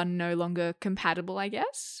that are no longer compatible, I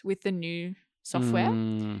guess, with the new software.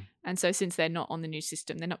 And so since they're not on the new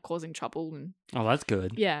system, they're not causing trouble. And oh, that's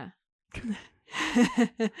good. yeah.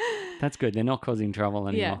 That's good. They're not causing trouble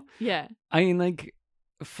anymore. Yeah. I mean, like,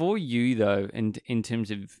 for you though, and in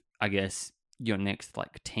terms of, I guess, your next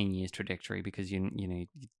like 10 years trajectory, because you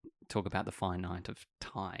talk about the finite of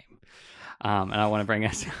time, and I want to bring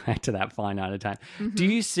us back to that finite of time.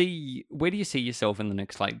 Where do you see yourself in the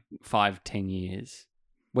next like 5-10 years?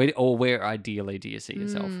 Where ideally do you see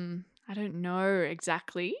yourself? I don't know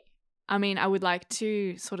exactly. I mean, I would like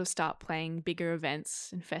to sort of start playing bigger events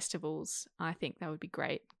and festivals. I think that would be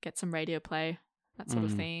great. Get some radio play, that sort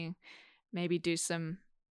of thing. Maybe do some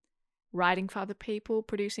writing for other people,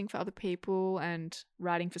 producing for other people, and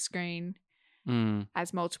writing for screen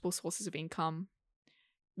as multiple sources of income.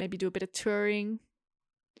 Maybe do a bit of touring.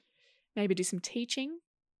 Maybe do some teaching.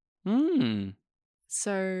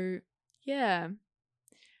 So, yeah.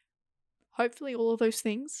 Hopefully all of those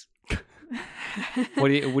things. What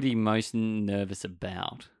are you most nervous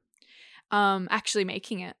about? Actually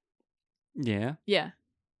making it. Yeah? Yeah.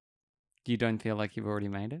 You don't feel like you've already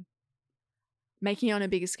made it? Making it on a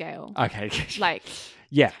bigger scale. Okay. Like,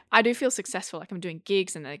 yeah. I do feel successful. Like I'm doing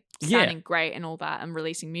gigs and they're sounding great and all that. I'm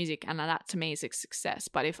releasing music and that to me is a success.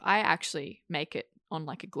 But if I actually make it on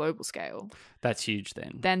like a global scale. That's huge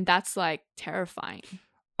then. Then that's like terrifying.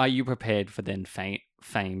 Are you prepared for then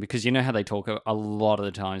fame? Because you know how they talk a lot of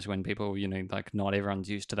the times when people, like not everyone's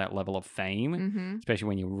used to that level of fame, especially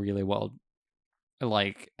when you're really well.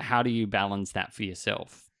 Like, how do you balance that for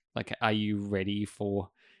yourself? Like, are you ready for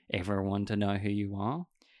everyone to know who you are?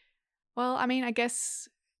 Well, I mean, I guess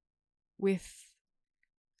with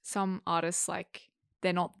some artists, like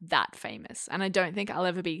they're not that famous, and I don't think I'll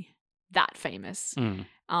ever be that famous.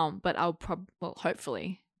 But I'll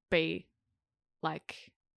hopefully be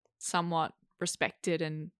like somewhat respected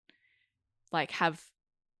and like have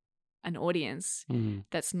an audience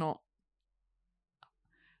that's not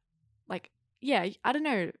like, yeah, I don't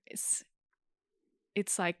know.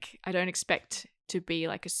 It's like I don't expect to be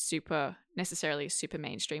like necessarily a super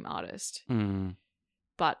mainstream artist.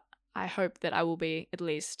 But I hope that I will be at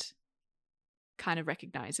least kind of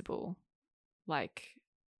recognizable, like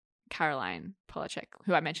Caroline Polachek,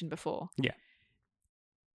 who I mentioned before. Yeah.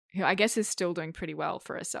 Who I guess is still doing pretty well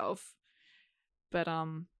for herself. But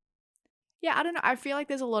yeah, I don't know. I feel like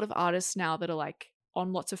there's a lot of artists now that are like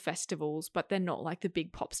on lots of festivals, but they're not like the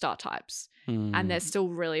big pop star types. And they're still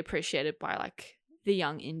really appreciated by like the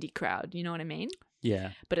young indie crowd, you know what I mean?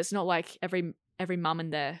 Yeah. But it's not like every mum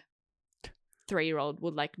and their 3-year-old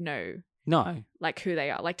would like know like who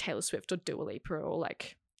they are, like Taylor Swift or Dua Lipa or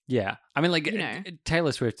like. Yeah. I mean, like,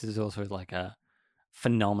 Taylor Swift is also like a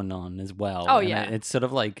phenomenon as well. Oh, and yeah. It's sort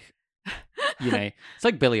of like, it's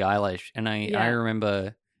like Billie Eilish. And I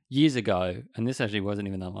remember years ago, and this actually wasn't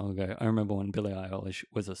even that long ago, I remember when Billie Eilish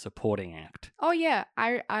was a supporting act. Oh, yeah.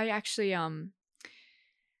 I actually, a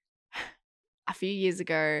few years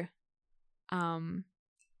ago,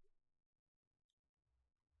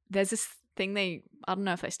 there's this thing I don't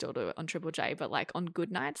know if they still do it on Triple J, but like on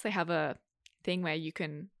Good Nights, they have a thing where you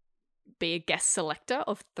can be a guest selector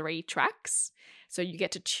of 3 tracks. So you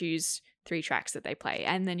get to choose 3 tracks that they play,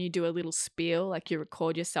 and then you do a little spiel, like you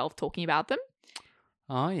record yourself talking about them.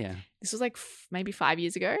 Oh yeah. This was like maybe 5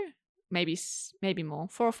 years ago, maybe more,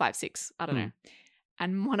 4 or 5, 6, I don't know.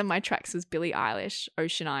 And one of my tracks was Billie Eilish,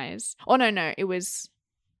 Ocean Eyes. Oh no, it was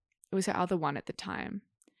her other one at the time.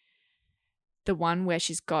 The one where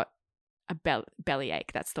she's got a belly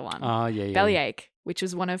ache. That's the one. Oh yeah. Belly ache, which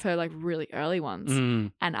was one of her like really early ones.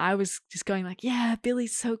 And I was just going like, yeah,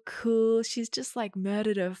 Billie's so cool. She's just like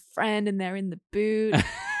murdered her friend and they're in the boot.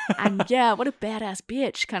 And yeah, what a badass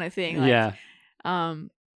bitch kind of thing. Like, yeah.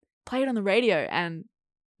 Play it on the radio, and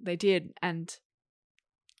they did. And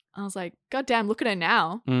I was like, God damn, look at her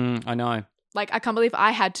now. I know. Like, I can't believe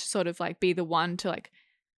I had to sort of like be the one to like,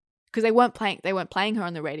 because they weren't playing her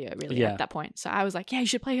on the radio really at that point. So I was like, yeah, you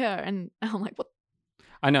should play her. And I'm like, what?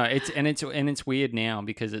 I know it's weird now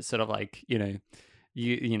because it's sort of like, you know,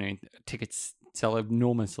 tickets sell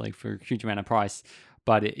enormously for a huge amount of price,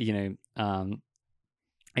 but it's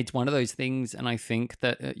one of those things. And I think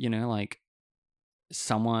that, like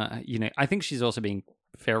someone, I think she's also being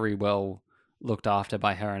very well looked after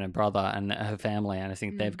by her and her brother and her family. And I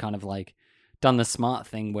think they've kind of like done the smart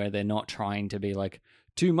thing where they're not trying to be like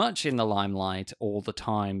too much in the limelight all the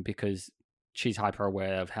time, because she's hyper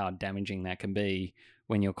aware of how damaging that can be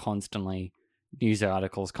when you're constantly news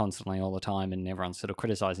articles constantly all the time and everyone's sort of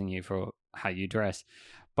criticizing you for how you dress.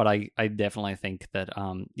 But I definitely think that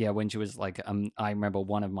when she was like I remember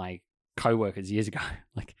one of my co-workers years ago,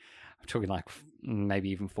 like I'm talking like maybe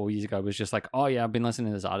even 4 years ago, was just like, oh yeah, I've been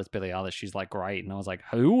listening to this artist Billie Eilish, she's like great. And I was like,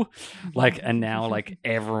 who? Like, and now like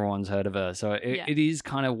everyone's heard of her. So it is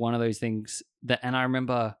kind of one of those things that, and I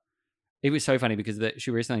remember it was so funny because she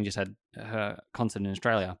recently just had her concert in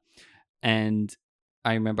Australia, and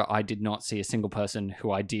I remember I did not see a single person who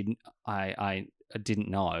I didn't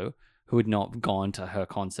know who had not gone to her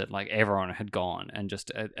concert. Like everyone had gone and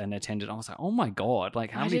just and attended. I was like, oh my God,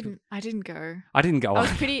 like how many? I didn't go. I didn't go. I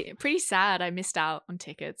was pretty sad. I missed out on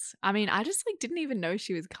tickets. I mean, I just like didn't even know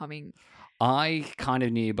she was coming. I kind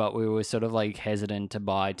of knew, but we were sort of like hesitant to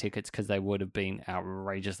buy tickets because they would have been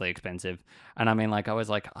outrageously expensive. And I mean, like I was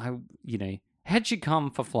like, had she come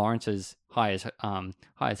for Florence's High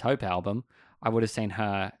as Hope album, I would have seen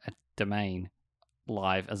her at Domain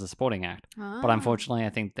live as a supporting act. But unfortunately, I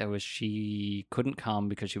think she couldn't come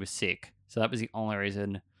because she was sick. So that was the only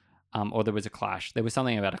reason. Or there was a clash. There was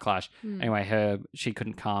something about a clash. Anyway, she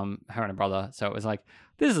couldn't come, her and her brother. So it was like,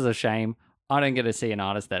 this is a shame. I don't get to see an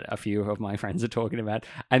artist that a few of my friends are talking about,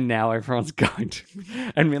 and now everyone's going to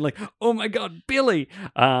and being like, oh my God, Billie.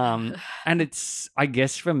 And it's, I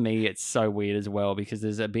guess for me, it's so weird as well because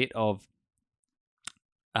there's a bit of,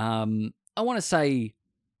 I want to say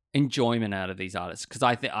enjoyment out of these artists, because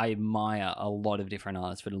I admire a lot of different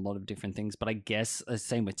artists for a lot of different things, but I guess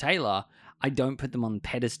same with Taylor, I don't put them on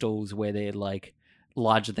pedestals where they're like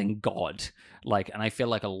larger than God, like, and I feel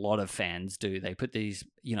like a lot of fans do. They put these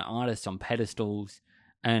artists on pedestals,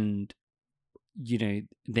 and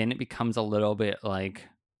then it becomes a little bit like,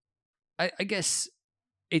 I guess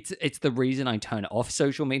it's the reason I turn off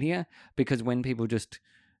social media, because when people just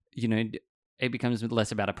it becomes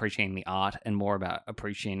less about appreciating the art and more about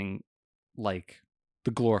appreciating like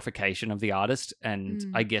the glorification of the artist.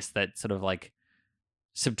 And I guess that sort of like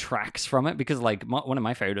subtracts from it, because like one of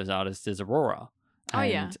my favorite artists is Aurora. Oh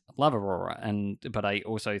yeah, love Aurora, but I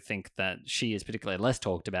also think that she is particularly less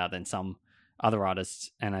talked about than some other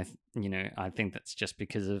artists, and I think that's just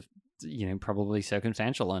because of probably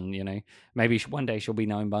circumstantial, and maybe one day she'll be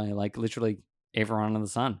known by like literally everyone under the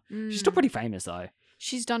sun. She's still pretty famous though.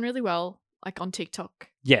 She's done really well, like on TikTok.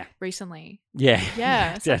 Yeah. Recently. Yeah.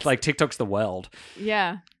 Yeah. Yeah. Like TikTok's the world.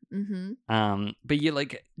 Yeah. Mm-hmm. But you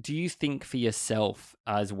like, do you think for yourself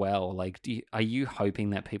as well, like, are you hoping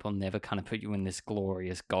that people never kind of put you in this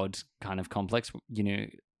glorious God kind of complex,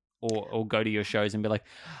 or go to your shows and be like,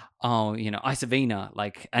 oh, Isavina,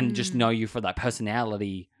 like, and just know you for that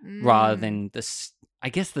personality rather than this, I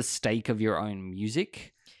guess, the stake of your own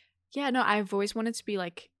music? Yeah, no, I've always wanted to be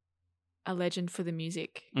like a legend for the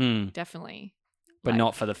music, definitely. But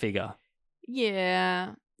not for the figure.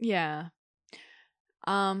 Yeah. Yeah.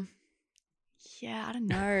 Yeah, I don't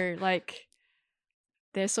know. Like,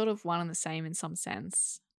 they're sort of one and the same in some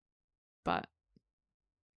sense. But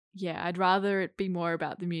yeah, I'd rather it be more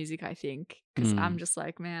about the music, I think. Because I'm just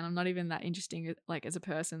like, man, I'm not even that interesting, like, as a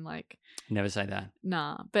person. Like, never say that.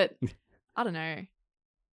 Nah, but I don't know.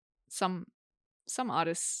 Some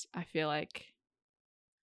artists, I feel like,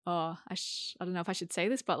 I don't know if I should say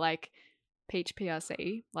this, but like Peach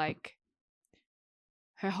PRC, like,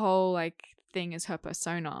 her whole like thing is her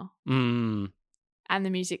persona. And the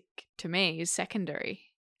music to me is secondary.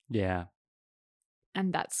 Yeah.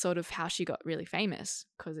 And that's sort of how she got really famous,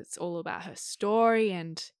 because it's all about her story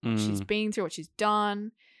and what she's been through, what she's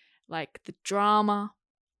done, like the drama.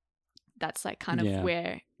 That's like kind of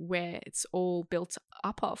where it's all built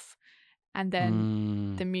up of. And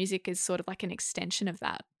then the music is sort of like an extension of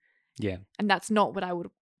that. Yeah. And that's not what I would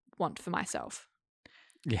want for myself.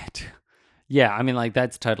 Yeah. Yeah, I mean, like,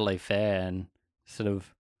 that's totally fair and sort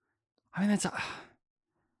of, I mean, that's,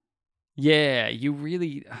 yeah, you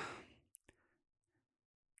really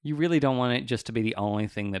don't want it just to be the only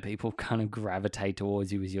thing that people kind of gravitate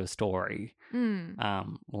towards you as your story.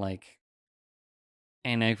 Like,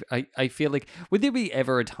 and I feel like, would there be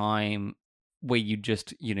ever a time where you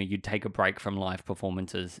just, you'd take a break from live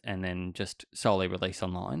performances and then just solely release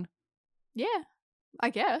online? Yeah, I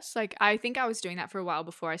guess. Like, I think I was doing that for a while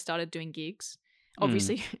before I started doing gigs,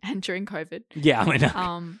 obviously, and during COVID. Yeah, I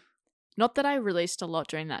know. Not that I released a lot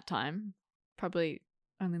during that time. Probably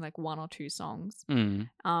only like 1 or 2 songs. But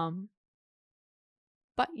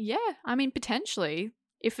yeah, I mean, potentially,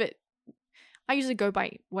 I usually go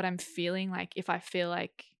by what I'm feeling. Like, if I feel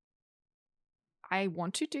like I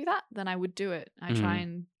want to do that, then I would do it. I try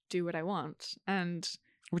and do what I want, and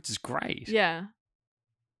which is great. Yeah.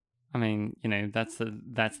 I mean, that's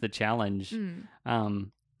the challenge.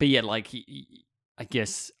 But yeah, like, I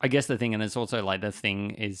guess the thing, and it's also like the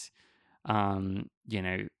thing is,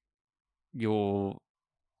 your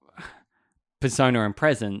persona and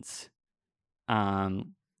presence. I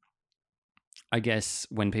guess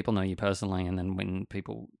when people know you personally, and then when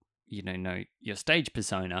people know your stage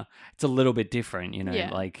persona, it's a little bit different.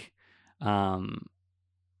 Like,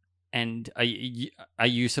 and are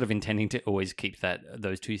you sort of intending to always keep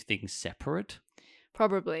those two things separate?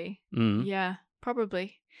 Probably. Yeah,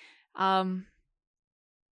 probably.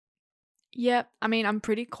 Yeah, I mean, I'm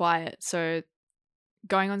pretty quiet, so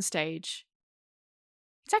going on stage,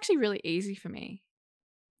 it's actually really easy for me.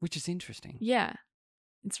 Which is interesting. Yeah,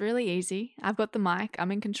 it's really easy. I've got the mic.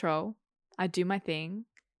 I'm in control. I do my thing,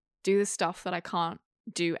 do the stuff that I can't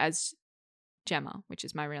do as Gemma, which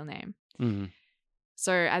is my real name.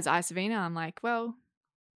 So as Isavina, I'm like, well,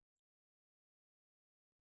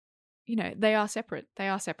 they are separate.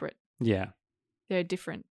 Yeah. They're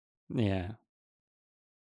different. Yeah.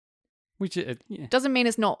 Which doesn't mean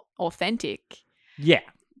it's not authentic. Yeah.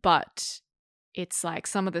 But it's like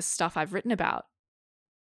some of the stuff I've written about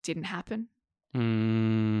didn't happen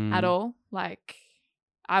at all. Like,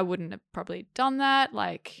 I wouldn't have probably done that.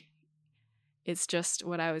 Like, it's just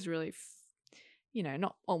what I was really,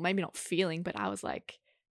 maybe not feeling, but I was like,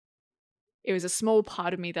 it was a small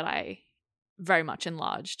part of me that I very much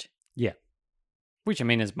enlarged. Yeah. Which, I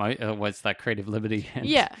mean, is what's that creative liberty and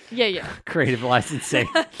creative licensing.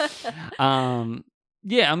 Yeah,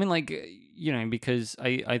 I mean, like, because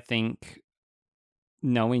I think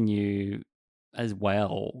knowing you as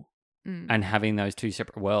well and having those two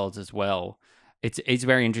separate worlds as well, it's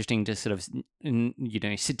very interesting to sort of,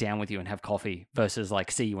 sit down with you and have coffee versus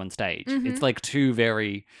like see you on stage. It's like two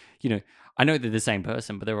very, I know they're the same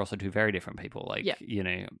person, but they're also two very different people. Like,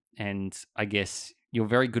 and I guess you're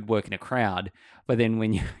very good working a crowd, but then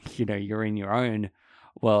when you're in your own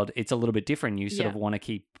world, it's a little bit different. You sort of want to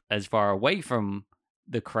keep as far away from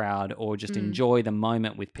the crowd or just enjoy the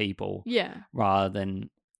moment with people. Yeah. Rather than,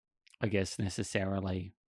 I guess,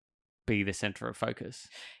 necessarily be the center of focus.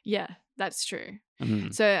 Yeah, that's true.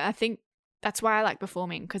 So I think that's why I like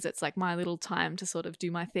performing, because it's like my little time to sort of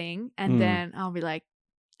do my thing, and then I'll be like,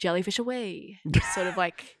 jellyfish away, sort of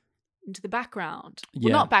like into the background.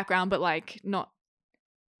 Well, not background, but like not.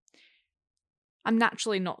 I'm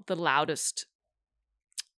naturally not the loudest.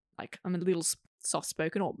 Like, I'm a little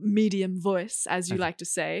soft-spoken or medium voice, as you like to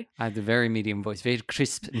say. I have the very medium voice, very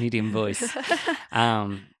crisp medium voice.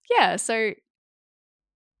 Yeah, so,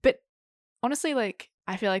 but honestly, like,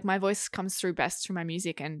 I feel like my voice comes through best through my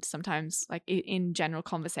music, and sometimes, like, in general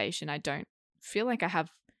conversation, I don't feel like I have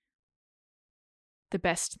the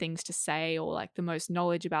best things to say or, like, the most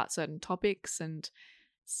knowledge about certain topics, and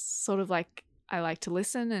sort of, like, I like to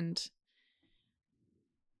listen and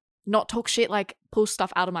not talk shit, like pull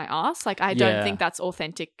stuff out of my ass. Like, I don't think that's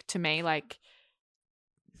authentic to me. Like,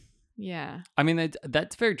 yeah. I mean,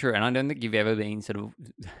 that's very true. And I don't think you've ever been sort of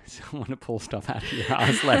someone to pull stuff out of your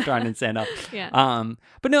ass left, right, and center. Yeah.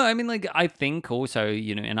 But no, I mean, like, I think also,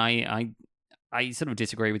 and I sort of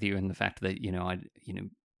disagree with you in the fact that,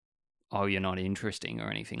 oh, you're not interesting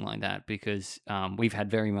or anything like that, because we've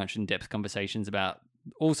had very much in-depth conversations about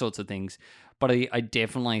all sorts of things. But I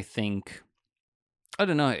definitely think, I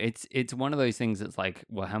don't know, it's one of those things that's like,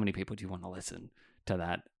 well, how many people do you want to listen to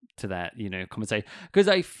that conversation, because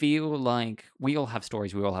I feel like we all have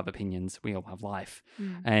stories, we all have opinions, we all have life,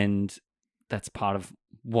 and that's part of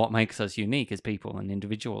what makes us unique as people and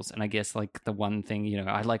individuals. And I guess like the one thing,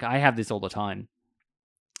 I have this all the time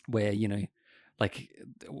where, like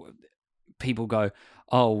people go,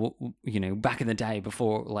 oh, back in the day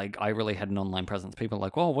before like I really had an online presence, people are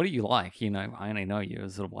like, oh, what do you like? I only know you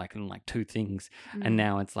as sort of like in like two things. And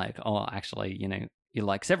now it's like, oh, actually, you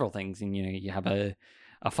like several things, and you have a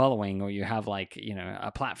following, or you have like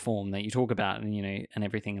a platform that you talk about, and and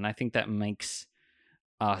everything. And I think that makes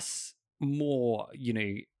us more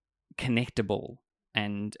connectable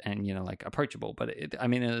and like approachable. But I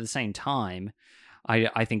mean, at the same time,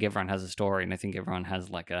 I think everyone has a story, and I think everyone has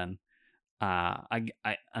like an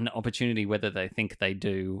opportunity, whether they think they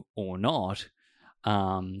do or not,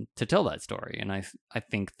 to tell that story. And I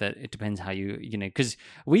think that it depends how because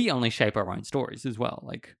we only shape our own stories as well.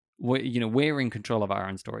 Like we're in control of our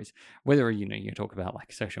own stories. Whether you talk about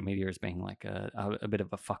like social media as being like a bit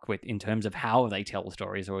of a fuckwit in terms of how they tell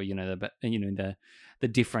stories, or the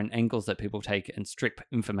different angles that people take and strip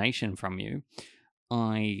information from you.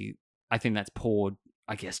 I think that's poor,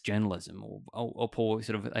 I guess, journalism, or poor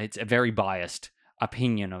sort of, it's a very biased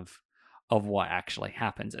opinion of what actually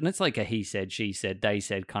happens. And it's like a he said, she said, they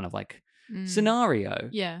said kind of like scenario.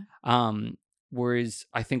 Yeah. Whereas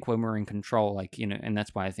I think when we're in control, like, and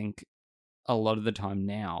that's why I think a lot of the time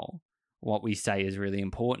now what we say is really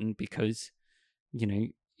important, because,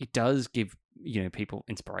 it does give, people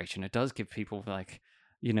inspiration. It does give people like,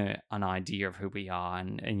 an idea of who we are,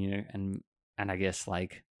 and I guess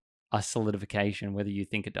like a solidification, whether you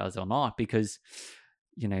think it does or not, because,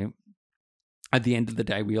 at the end of the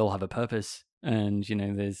day, we all have a purpose, and,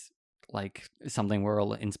 there's like something we're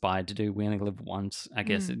all inspired to do. We only live once, I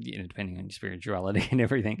guess, depending on your spirituality and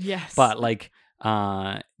everything. Yes. But like,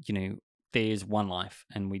 there's one life,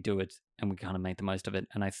 and we do it, and we kind of make the most of it.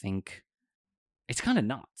 And I think it's kind of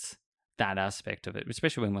nuts, that aspect of it,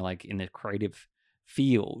 especially when we're like in the creative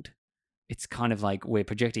field. It's kind of like we're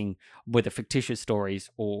projecting, whether fictitious stories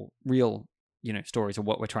or real, stories, or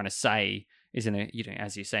what we're trying to say is in a,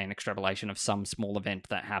 as you say, an extrapolation of some small event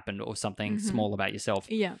that happened, or something small about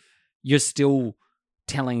yourself. Yeah. You're still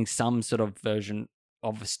telling some sort of version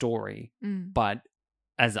of a story, but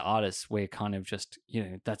as artists, we're kind of just,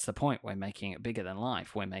 that's the point. We're making it bigger than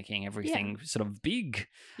life. We're making everything sort of big.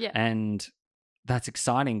 Yeah. And that's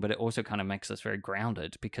exciting, but it also kind of makes us very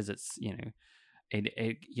grounded, because it's,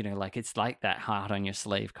 it like, it's like that heart on your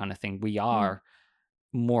sleeve kind of thing. We are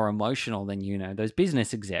more emotional than, those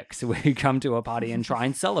business execs who come to a party and try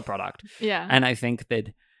and sell a product. Yeah. And I think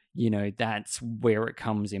that, that's where it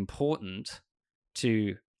comes important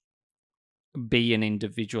to be an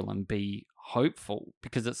individual and be hopeful,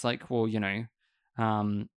 because it's like, well,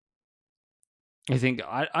 I think,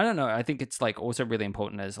 I don't know, I think it's like also really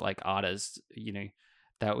important as like artists,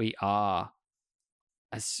 that we are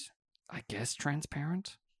as, I guess,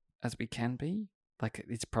 transparent as we can be. Like,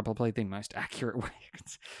 it's probably the most accurate way.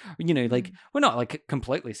 Like, we're not like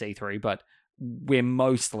completely see-through, but we're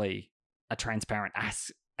mostly a transparent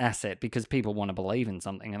asset, because people want to believe in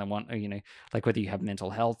something, and they want, like whether you have mental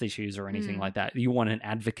health issues or anything like that, you want an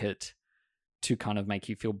advocate to kind of make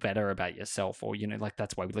you feel better about yourself, or, like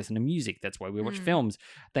that's why we listen to music. That's why we watch films.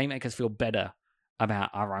 They make us feel better about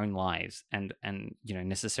our own lives, and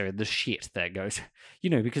necessarily the shit that goes,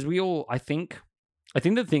 because we all, I think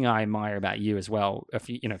the thing I admire about you as well, if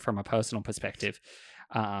from a personal perspective,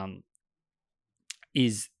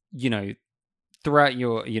 is, throughout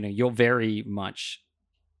your, you're very much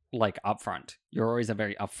like upfront. You're always a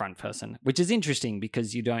very upfront person, which is interesting,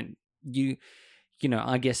 because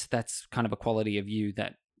I guess that's kind of a quality of you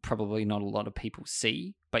that probably not a lot of people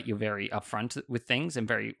see, but you're very upfront with things and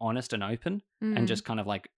very honest and open, and just kind of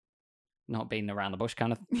like not beating around the bush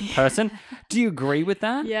kind of person. Do you agree with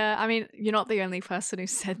that? Yeah, I mean, you're not the only person who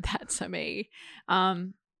said that to me.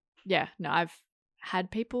 Yeah, no, I've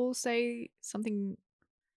had people say something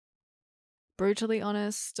brutally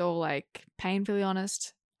honest or like painfully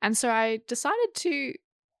honest. And so I decided to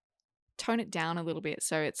tone it down a little bit.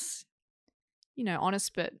 So it's,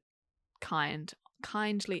 honest but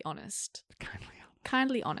kindly honest.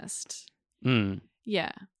 Kindly honest.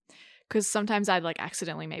 Yeah. Because sometimes I'd like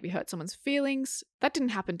accidentally maybe hurt someone's feelings. That didn't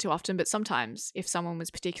happen too often, but sometimes if someone was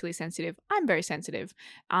particularly sensitive, I'm very sensitive.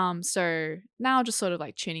 So now just sort of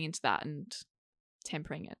like tuning into that and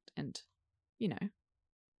tempering it, and,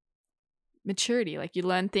 maturity. Like, you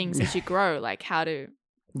learn things as you grow, like how to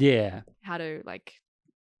like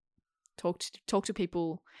talk to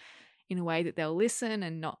people in a way that they'll listen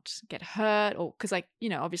and not get hurt, or because, like,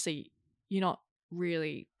 obviously you're not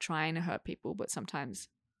really trying to hurt people, but sometimes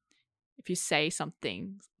if you say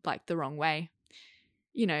something like the wrong way,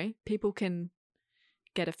 you know, people can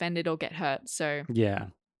get offended or get hurt. So yeah,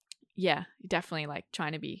 definitely like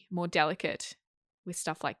trying to be more delicate with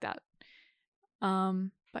stuff like that.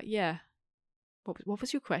 But yeah, what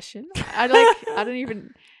was your question? I don't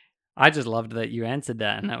even. I just loved that you answered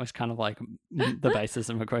that, and that was kind of like the basis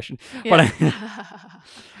of my question. Yeah.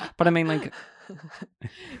 But I mean, like,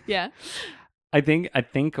 yeah. I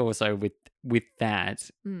think also with that,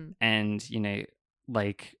 and you know,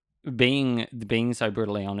 like being so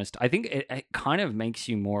brutally honest, I think it kind of makes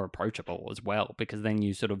you more approachable as well, because then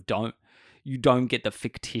you sort of don't get the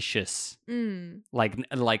fictitious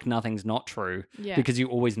like nothing's not true, because you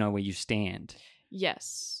always know where you stand.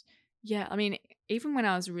 Yes. Yeah, I mean, even when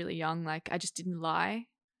I was really young, like I just didn't lie.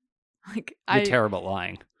 Like You're terrible at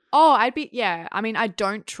lying. Oh, I mean, I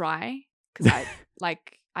don't try because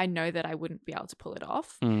I know that I wouldn't be able to pull it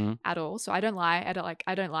off at all. So I don't lie.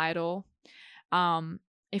 I don't lie at all.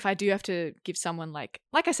 If I do have to give someone like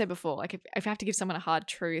I said before, like if I have to give someone a hard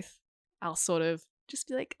truth, I'll sort of just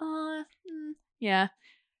be like, yeah,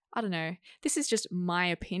 I don't know. This is just my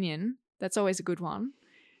opinion. That's always a good one.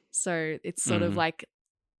 So it's sort of like,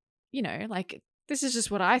 you know, like this is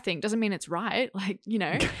just what I think. Doesn't mean it's right. Like, you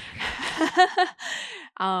know.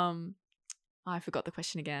 I forgot the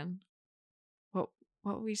question again. What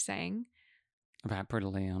were we saying? About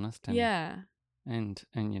brutally honest. And, yeah. And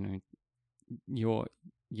you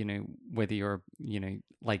know, whether you're, you know,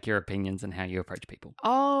 like your opinions and how you approach people.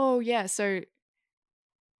 Oh, yeah. So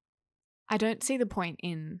I don't see the point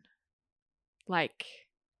in like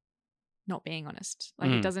not being honest.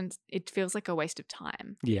 Like it feels like a waste of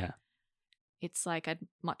time. Yeah. It's like I'd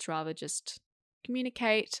much rather just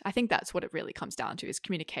communicate. I think that's what it really comes down to, is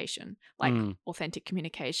communication, like authentic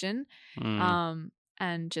communication, and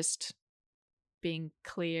just being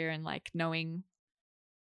clear and like knowing,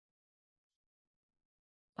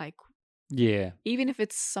 like, yeah, even if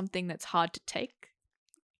it's something that's hard to take,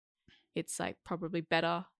 it's like probably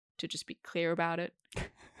better to just be clear about it.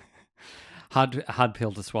 hard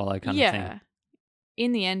pill to swallow kind of thing. Yeah,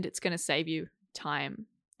 in the end, it's going to save you time.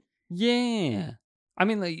 Yeah, I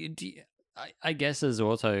mean, like, I guess there's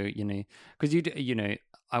also, you know, because you know,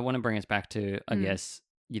 I want to bring us back to, I guess,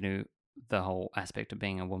 you know, the whole aspect of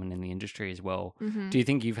being a woman in the industry as well. Mm-hmm. Do you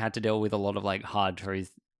think you've had to deal with a lot of like hard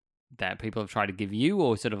truths that people have tried to give you,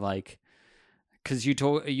 or sort of like, because you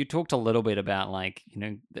talked a little bit about like, you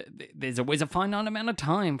know, there's always a finite amount of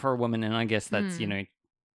time for a woman, and I guess that's you know,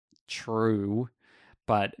 true,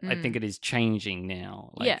 but I think it is changing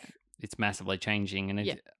now. Like, it's massively changing,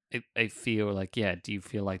 and I feel like, do you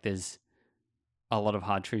feel like there's a lot of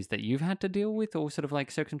hard truths that you've had to deal with, or sort of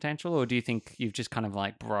like circumstantial, or do you think you've just kind of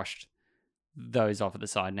like brushed those off at the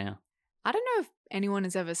side now? I don't know if anyone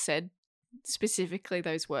has ever said specifically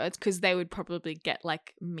those words, because they would probably get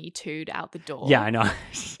like Me Too'd out the door. Yeah, I know.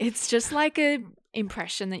 It's just like a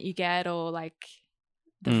impression that you get, or like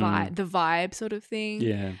the vibe sort of thing.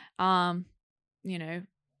 Yeah. You know,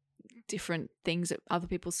 different things that other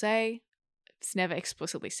people say. It's never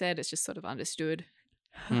explicitly said, it's just sort of understood.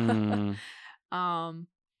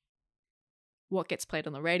 What gets played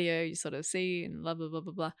on the radio, you sort of see, and blah blah blah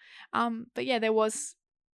blah blah. But yeah, there was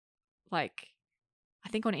like, I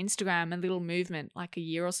think on Instagram, a little movement like a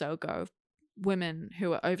year or so ago of women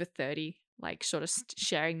who are over 30, like sort of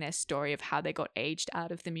sharing their story of how they got aged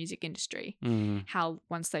out of the music industry. How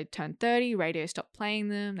once they turned 30, radio stopped playing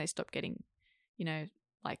them, they stopped getting, you know,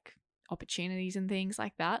 like opportunities and things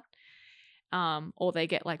like that. Or they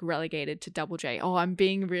get like relegated to Double J. Oh, I'm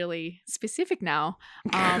being really specific now.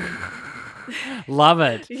 Love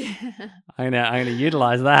it. Yeah. I'm gonna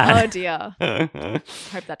utilize that. Oh dear.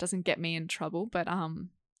 Hope that doesn't get me in trouble. But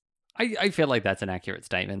I feel like that's an accurate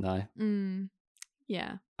statement though.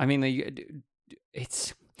 Yeah. I mean,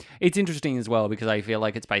 it's interesting as well, because I feel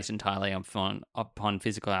like it's based entirely upon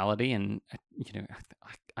physicality and, you know,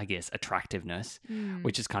 I guess attractiveness,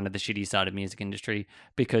 which is kind of the shitty side of music industry,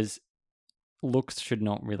 because looks should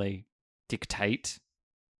not really dictate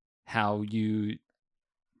how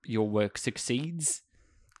your work succeeds.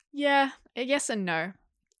 Yeah, yes and no.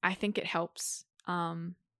 I think it helps. I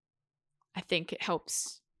think it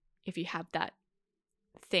helps if you have that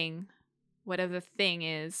thing, whatever the thing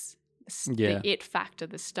is, the it factor,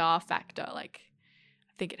 the star factor. Like,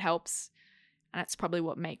 I think it helps, and that's probably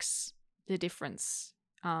what makes the difference.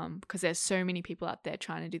 Because there's so many people out there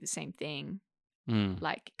trying to do the same thing.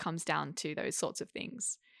 Like, it comes down to those sorts of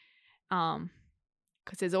things.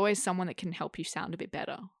 Because there's always someone that can help you sound a bit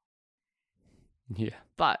better. Yeah.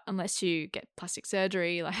 But unless you get plastic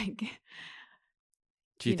surgery, like,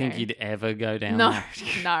 Do you think you'd ever go down No, there?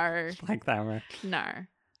 no. Like that, right? No.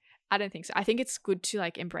 I don't think so. I think it's good to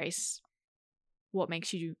like embrace what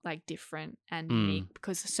makes you like different and unique,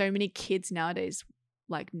 because so many kids nowadays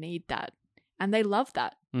like need that and they love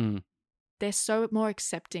that. They're so more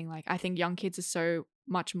accepting. Like I think young kids are so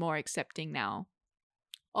much more accepting now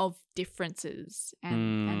of differences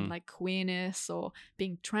and like queerness or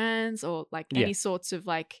being trans or like any sorts of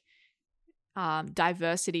like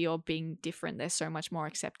diversity or being different. They're so much more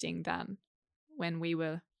accepting than when we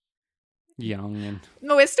were young. And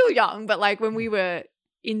no, we're still young, but like when we were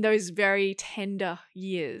in those very tender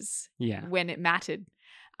years, when it mattered,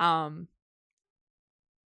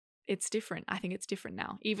 it's different. I think it's different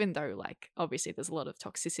now, even though like obviously there's a lot of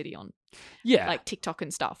toxicity on like TikTok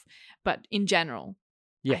and stuff, but in general,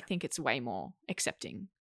 I think it's way more accepting.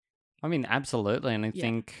 I mean, absolutely. And I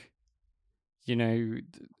think, you know,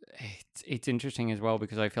 it's interesting as well,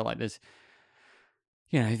 because I feel like there's,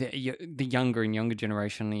 you know, the younger and younger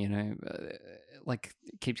generation, you know, like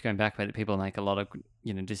keeps going back, but people make a lot of,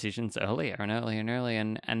 you know, decisions earlier and earlier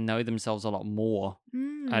and know themselves a lot more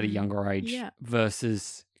at a younger age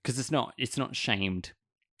versus, because it's not shamed.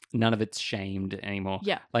 None of it's shamed anymore.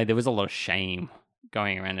 Yeah. Like there was a lot of shame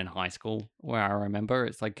going around in high school where I remember.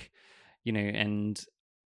 It's like, you know, and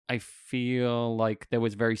I feel like there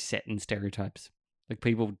was very set in stereotypes. Like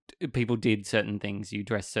people did certain things. You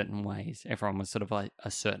dressed certain ways. Everyone was sort of like a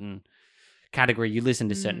certain category. You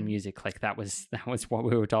listened to certain music. Like that was what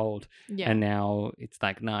we were told. Yeah. And now it's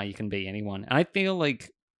like, nah, you can be anyone. And I feel like,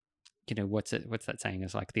 you know, what's that saying?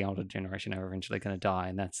 It's like the older generation are eventually going to die,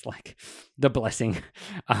 and that's like the blessing.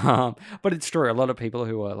 But it's true. A lot of people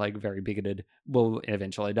who are like very bigoted will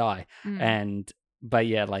eventually die. But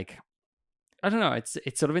yeah, like I don't know. It's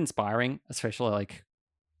sort of inspiring, especially like,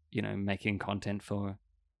 you know, making content for,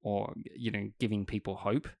 or, you know, giving people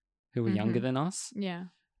hope who are younger than us. Yeah.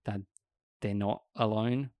 That they're not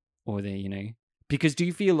alone, or they're, you know, because do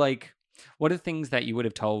you feel like, what are things that you would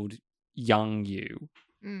have told young you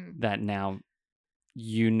that now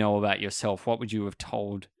you know about yourself? What would you have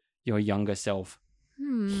told your younger self?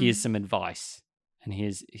 Here's some advice, and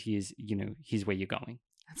here's, you know, here's where you're going.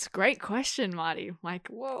 That's a great question, Marty. Like,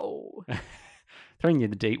 whoa. Throwing you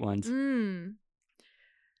the deep ones.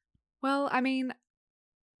 Well, I mean,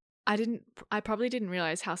 I probably didn't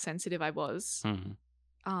realize how sensitive I was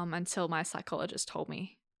until my psychologist told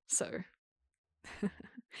me. So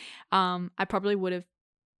I probably would have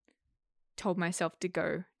told myself to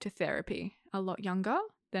go to therapy a lot younger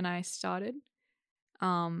than I started.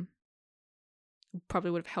 Probably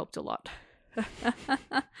would have helped a lot.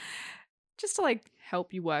 Just to like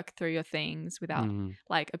help you work through your things without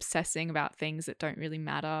like obsessing about things that don't really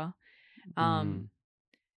matter.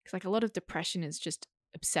 Because like a lot of depression is just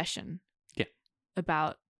obsession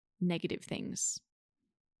about negative things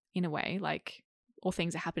in a way, like, or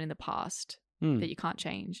things that happened in the past that you can't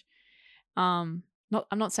change. I'm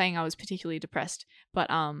not saying I was particularly depressed, but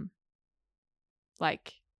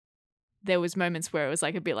like there was moments where it was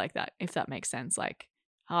like a bit like that, if that makes sense. Like,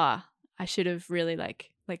 I should have really like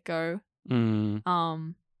let go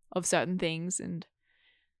of certain things. And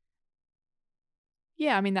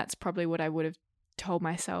yeah, I mean, that's probably what I would have told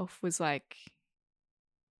myself, was like,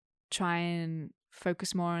 try and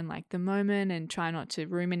focus more on like the moment and try not to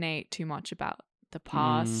ruminate too much about the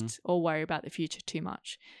past or worry about the future too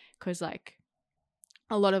much, because like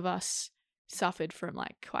a lot of us suffered from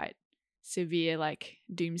like quite severe like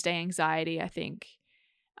doomsday anxiety, I think.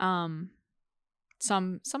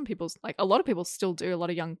 Some people's, like a lot of people still do, a lot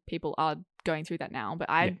of young people are going through that now, but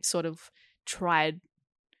I sort of tried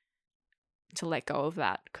to let go of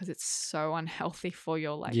that because it's so unhealthy for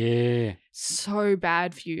your like so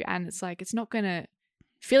bad for you. And it's like, it's not gonna,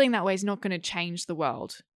 feeling that way is not gonna change the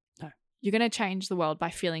world. No, you're gonna change the world by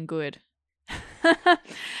feeling good.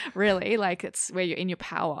 Really, like it's where you're in your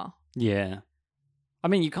power. Yeah, I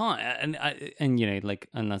mean, you can't, and you know, like,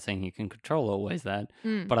 I'm not saying you can control always that,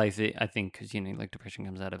 but I think because, you know, like depression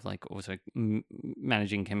comes out of like also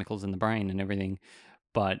managing chemicals in the brain and everything.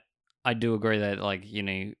 But I do agree that, like, you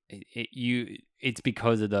know, it's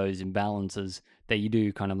because of those imbalances that you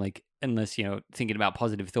do kind of like, unless, you know, thinking about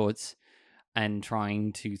positive thoughts and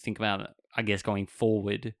trying to think about, I guess, going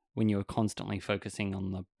forward, when you're constantly focusing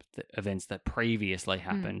on the events that previously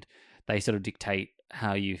happened, they sort of dictate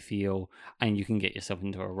how you feel, and you can get yourself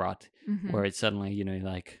into a rut where it's suddenly, you know,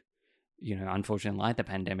 like, you know, unfortunately, like the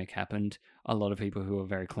pandemic happened, a lot of people who were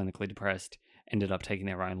very clinically depressed ended up taking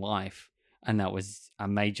their own life. And that was a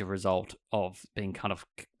major result of being cut off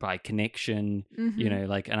by connection, you know,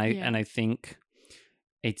 like, and I think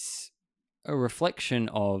it's a reflection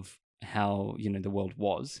of how, you know, the world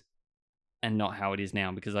was and not how it is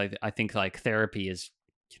now, because I think like therapy is,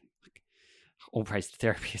 like, all praise to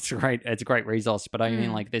therapy. It's a great resource, but I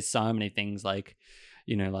mean, like, there's so many things like,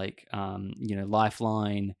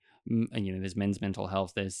 Lifeline, and there's men's mental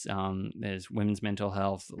health, there's women's mental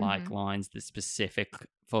health, like lines that's specific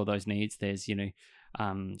for those needs. There's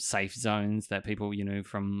safe zones that people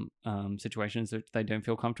from situations that they don't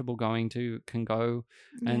feel comfortable going to can go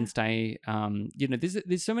and stay.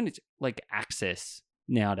 There's so many like access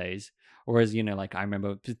nowadays, whereas like I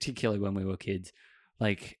remember particularly when we were kids,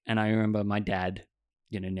 like, and I remember my dad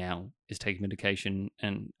now is taking medication,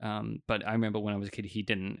 and but I remember when I was a kid he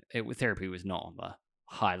didn't. Therapy was not on the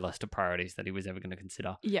high list of priorities that he was ever going to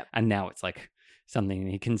consider. Yep. And now it's like something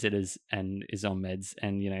he considers and is on meds,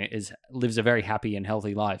 and lives a very happy and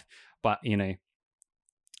healthy life. But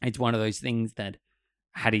it's one of those things that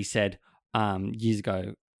had he said years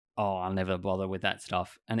ago, oh, I'll never bother with that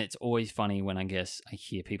stuff. And it's always funny when I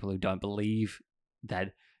hear people who don't believe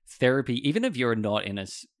that therapy, even if you're not in a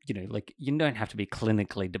like, you don't have to be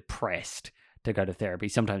clinically depressed to go to therapy.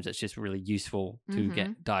 Sometimes it's just really useful to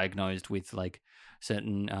get diagnosed with like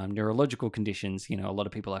certain neurological conditions. A lot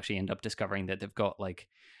of people actually end up discovering that they've got like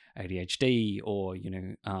ADHD or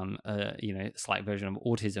a slight version of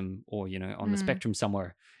autism, or on the spectrum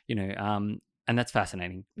somewhere. And that's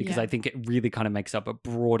fascinating because I think it really kind of makes up a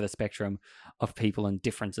broader spectrum of people and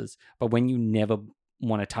differences. But when you never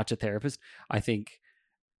want to touch a therapist, I think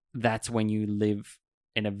that's when you live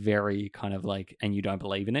in a very kind of like, and you don't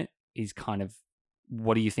believe in it, is kind of,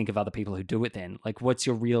 what do you think of other people who do it then? Like, what's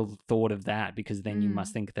your real thought of that? Because then you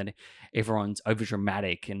must think that everyone's over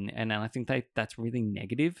dramatic, and I think that's really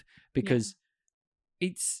negative, because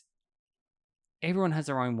it's, everyone has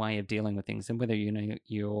their own way of dealing with things, and whether you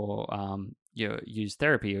use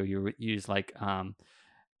therapy or you use like I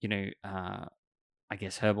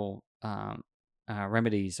guess herbal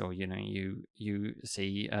remedies, or you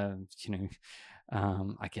see I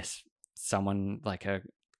guess someone like a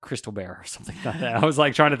crystal bear or something like that. I was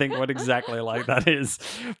like trying to think what exactly like that is,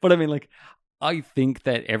 but I mean, like, I think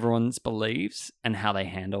that everyone's beliefs and how they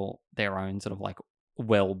handle their own sort of like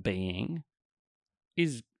well-being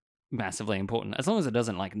is massively important, as long as it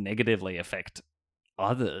doesn't like negatively affect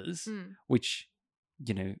others, which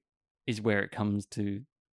is where it comes to.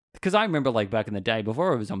 Because I remember like back in the day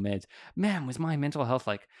before I was on meds, man, was my mental health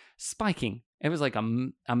like spiking. It was like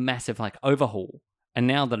a massive like overhaul. And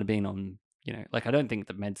now that I've been on, like, I don't think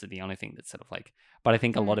the meds are the only thing that's sort of like, but I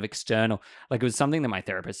think a lot of external, like, it was something that my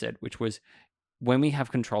therapist said, which was, when we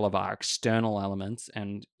have control of our external elements,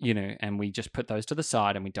 and and we just put those to the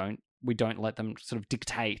side, and we don't let them sort of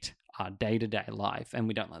dictate our day-to-day life, and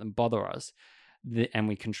we don't let them bother us, and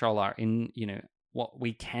we control our what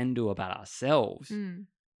we can do about ourselves,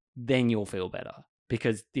 then you'll feel better.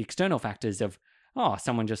 Because the external factors of, oh,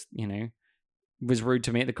 someone just was rude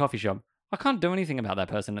to me at the coffee shop, I can't do anything about that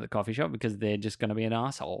person at the coffee shop because they're just going to be an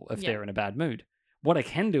asshole if they're in a bad mood. What I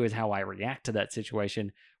can do is how I react to that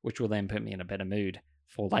situation, which will then put me in a better mood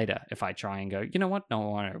for later if I try and go, you know what, no, I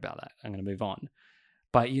won't worry about that, I'm going to move on.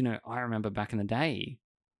 But I remember back in the day,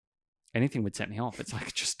 anything would set me off. It's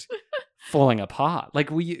like just falling apart. Like,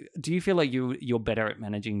 do you feel like you're better at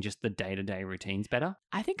managing just the day-to-day routines better?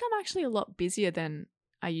 I think I'm actually a lot busier than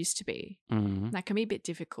I used to be. That can be a bit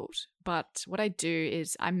difficult. But what I do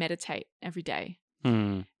is I meditate every day,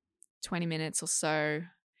 20 minutes or so,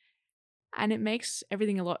 and it makes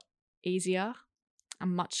everything a lot easier.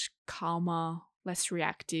 I'm much calmer, less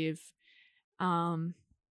reactive.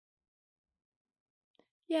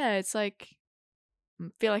 It's like, I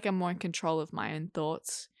feel like I'm more in control of my own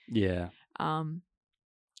thoughts. Yeah.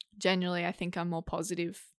 Generally, I think I'm more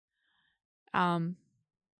positive. But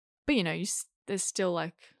there's still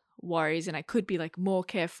like worries, and I could be like more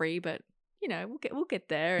carefree, but we'll get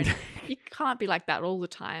there, and you can't be like that all the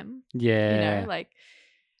time. Yeah.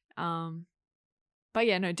 But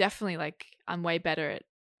yeah, no, definitely, like, I'm way better at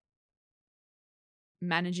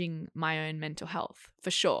managing my own mental health,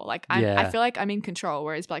 for sure. Like, I feel like I'm in control,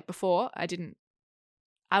 whereas like before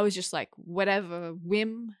I was just like, whatever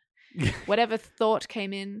whim, whatever thought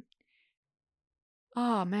came in,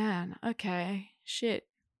 oh man, okay, shit,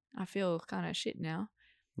 I feel kind of shit now.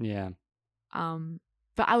 Yeah.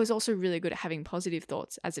 But I was also really good at having positive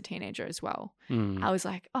thoughts as a teenager as well. I was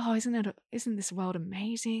like, oh, isn't this world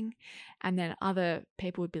amazing? And then other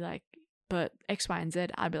people would be like, but X, Y, and Z.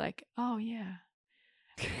 I'd be like, oh yeah.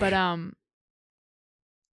 But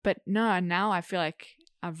no, now I feel like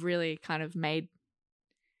I've really kind of made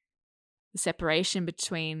the separation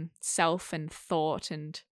between self and thought,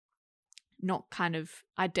 and not kind of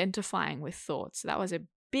identifying with thoughts. That was a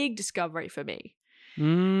big discovery for me.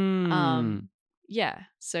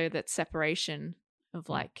 so that separation of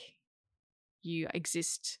like you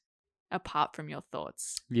exist apart from your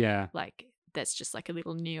thoughts. Yeah. Like that's just like a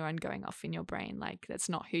little neuron going off in your brain. Like that's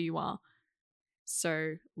not who you are.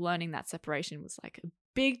 So learning that separation was like a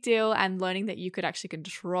big deal, and learning that you could actually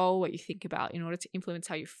control what you think about in order to influence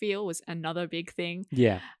how you feel was another big thing.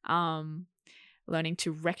 Yeah. Learning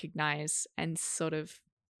to recognize and sort of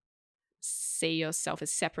see yourself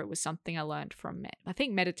as separate was something I learned from I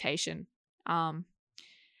think meditation, and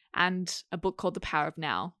a book called The Power of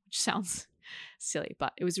Now, which sounds silly,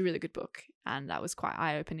 but it was a really good book, and that was quite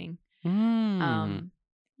eye-opening.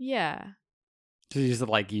 Yeah. So you just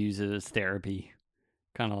like use it as therapy,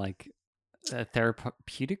 kind of like a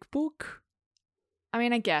therapeutic book? I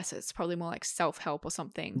mean, I guess it's probably more like self-help or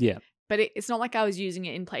something. Yeah. But it's not like I was using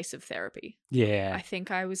it in place of therapy. Yeah. I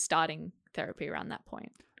think I was starting therapy around that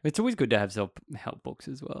point. It's always good to have self-help books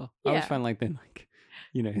as well. Yeah. I always find like they're like,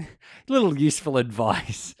 you know, little useful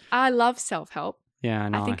advice. I love self-help. Yeah, I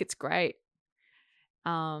know. I think it's great.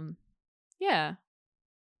 Yeah.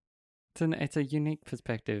 It's a unique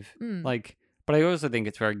perspective. Like, but I also think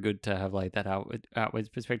it's very good to have like that outwards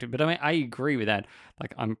perspective. But I mean, I agree with that.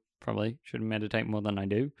 Like, I'm probably should meditate more than I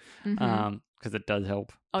do, because it does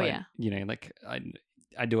help. Oh, but, yeah. You know, like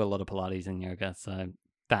I do a lot of Pilates and yoga, so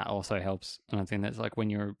that also helps. And I think that's like when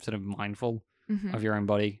you're sort of mindful of your own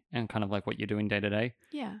body and kind of like what you're doing day to day.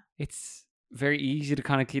 Yeah. It's very easy to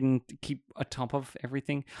kind of keep atop of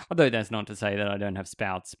everything. Although that's not to say that I don't have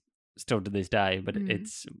spouts still to this day, but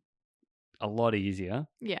it's a lot easier.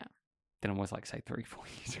 Yeah. Than it was like say 3-4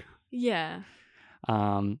 years ago. Yeah.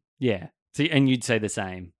 Yeah. See, and you'd say the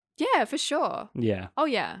same. Yeah, for sure. Yeah. Oh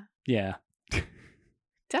yeah. Yeah.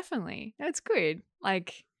 Definitely. That's good.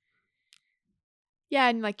 Like, yeah,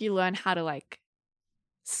 and like you learn how to like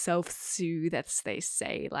self-soothe, as they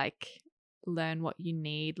say, like learn what you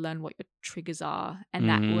need, learn what your triggers are, and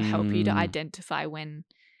that will help you to identify when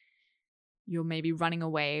you're maybe running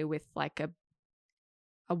away with like a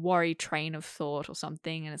worry train of thought or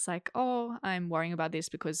something, and it's like, oh, I'm worrying about this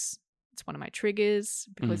because it's one of my triggers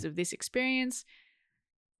because of this experience,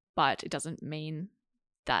 but it doesn't mean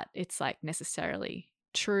that it's like necessarily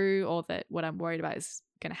true or that what I'm worried about is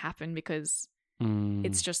going to happen, because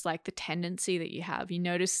it's just like the tendency that you have. You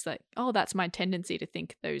notice that, oh, that's my tendency to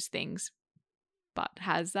think those things, but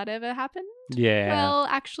has that ever happened? Yeah. Well,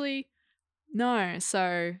 actually, no.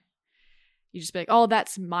 So you just be like, oh,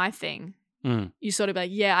 that's my thing. You sort of be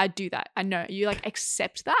like, yeah, I do that. I know. You like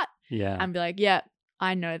accept that. Yeah. And be like, yeah,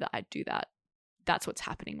 I know that I do that. That's what's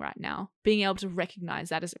happening right now. Being able to recognize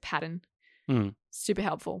that as a pattern, super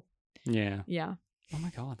helpful. Yeah. Yeah. Oh my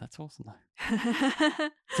God, that's awesome though.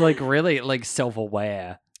 It's like really like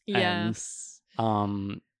self-aware. Yes.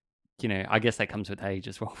 And, you know, I guess that comes with age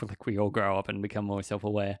as well. Like we all grow up and become more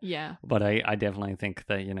self-aware. Yeah. But I definitely think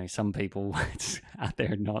that, you know, some people out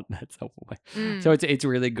there are not that self-aware. So it's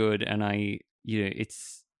really good. And you know,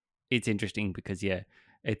 it's interesting because, yeah,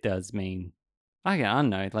 it does mean, I don't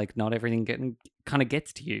know, like not everything kind of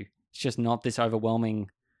gets to you. It's just not this overwhelming,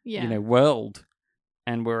 you know, world.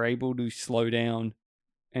 And we're able to slow down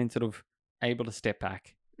and sort of able to step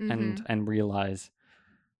back and realize,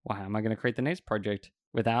 wow, how am I going to create the next project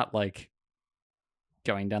without like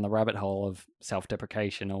going down the rabbit hole of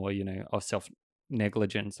self-deprecation or, you know, or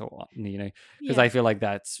self-negligence or, you know, because I feel like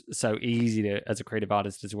that's so easy to, as a creative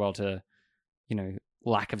artist as well, to, you know,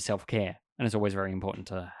 lack of self-care. And it's always very important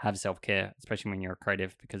to have self-care, especially when you're a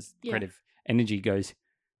creative, because creative energy goes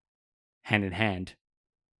hand in hand,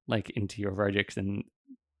 like into your projects. And,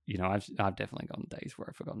 you know, I've definitely gone days where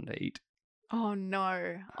I've forgotten to eat. Oh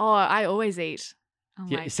no. Oh, I always eat.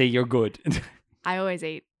 See, you're good. I always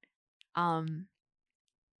eat.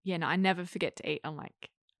 Yeah, no, I never forget to eat. I'm like,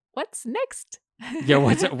 what's next? Yeah,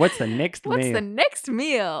 what's the next meal? What's the next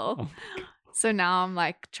meal? Oh, so now I'm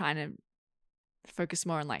like trying to focus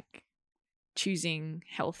more on like choosing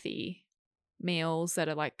healthy meals that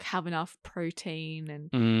are like have enough protein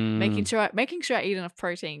and making sure I eat enough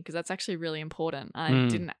protein, because that's actually really important. I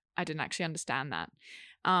didn't actually understand that,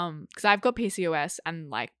 because I've got PCOS and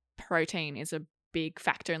like protein is a big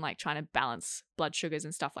factor in like trying to balance blood sugars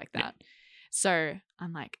and stuff like that. So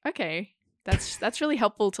I'm like, okay, that's really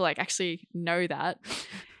helpful to like actually know that.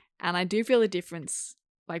 And I do feel a difference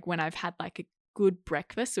like when I've had like a good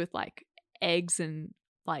breakfast with like eggs and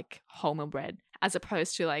like wholemeal bread, as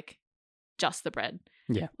opposed to like just the bread.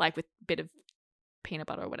 Yeah. Like with a bit of peanut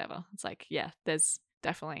butter or whatever. It's like, yeah, there's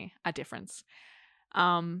definitely a difference.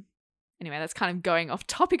 Anyway, that's kind of going off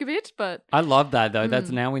topic a bit, but I love that though.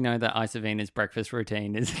 That's now we know that Isavena's breakfast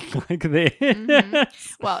routine is like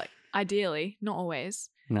this. Well, ideally, not always.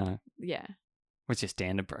 No. Yeah. What's your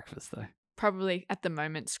standard breakfast though? probably at the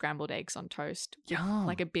moment scrambled eggs on toast with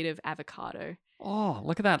like a bit of avocado. Oh,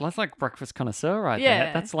 look at that. That's like breakfast connoisseur right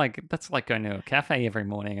there. That's like going to a cafe every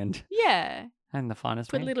morning and the finest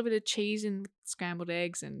Put meat. a little bit of cheese in scrambled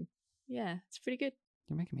eggs and it's pretty good.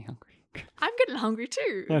 You're making me hungry. I'm getting hungry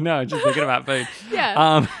too. I know, just thinking about food.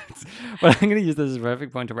 Yeah. But I'm going to use this as a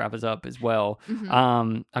perfect point to wrap us up as well.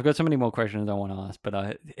 Mm-hmm. I've got so many more questions I want to ask,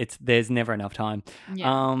 but there's never enough time.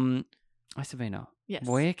 Yeah. Isavina, yes.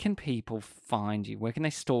 Where can people find you? Where can they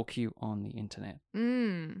stalk you on the internet?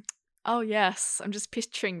 Oh, yes. I'm just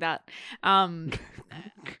picturing that. I'm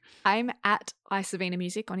at Isavina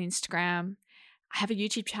Music on Instagram. I have a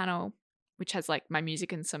YouTube channel which has like my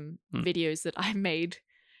music and some videos that I made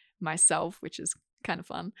myself, which is kind of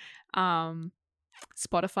fun.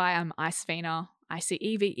 Spotify, I'm Isavina,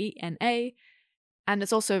 Icevena. And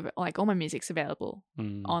it's also like all my music's available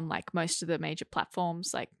on like most of the major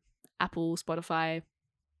platforms like Apple, Spotify,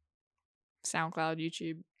 SoundCloud,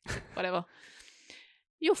 YouTube, whatever.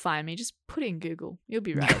 You'll find me. Just put it in Google. You'll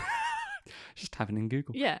be right. Just type it in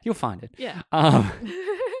Google. Yeah. You'll find it. Yeah.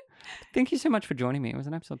 Thank you so much for joining me. It was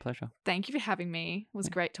an absolute pleasure. Thank you for having me. It was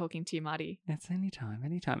great talking to you, Marty. It's anytime.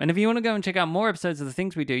 And if you want to go and check out more episodes of the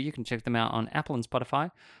things we do, you can check them out on Apple and Spotify.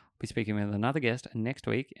 I'll be speaking with another guest next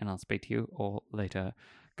week, and I'll speak to you all later.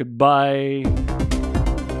 Goodbye.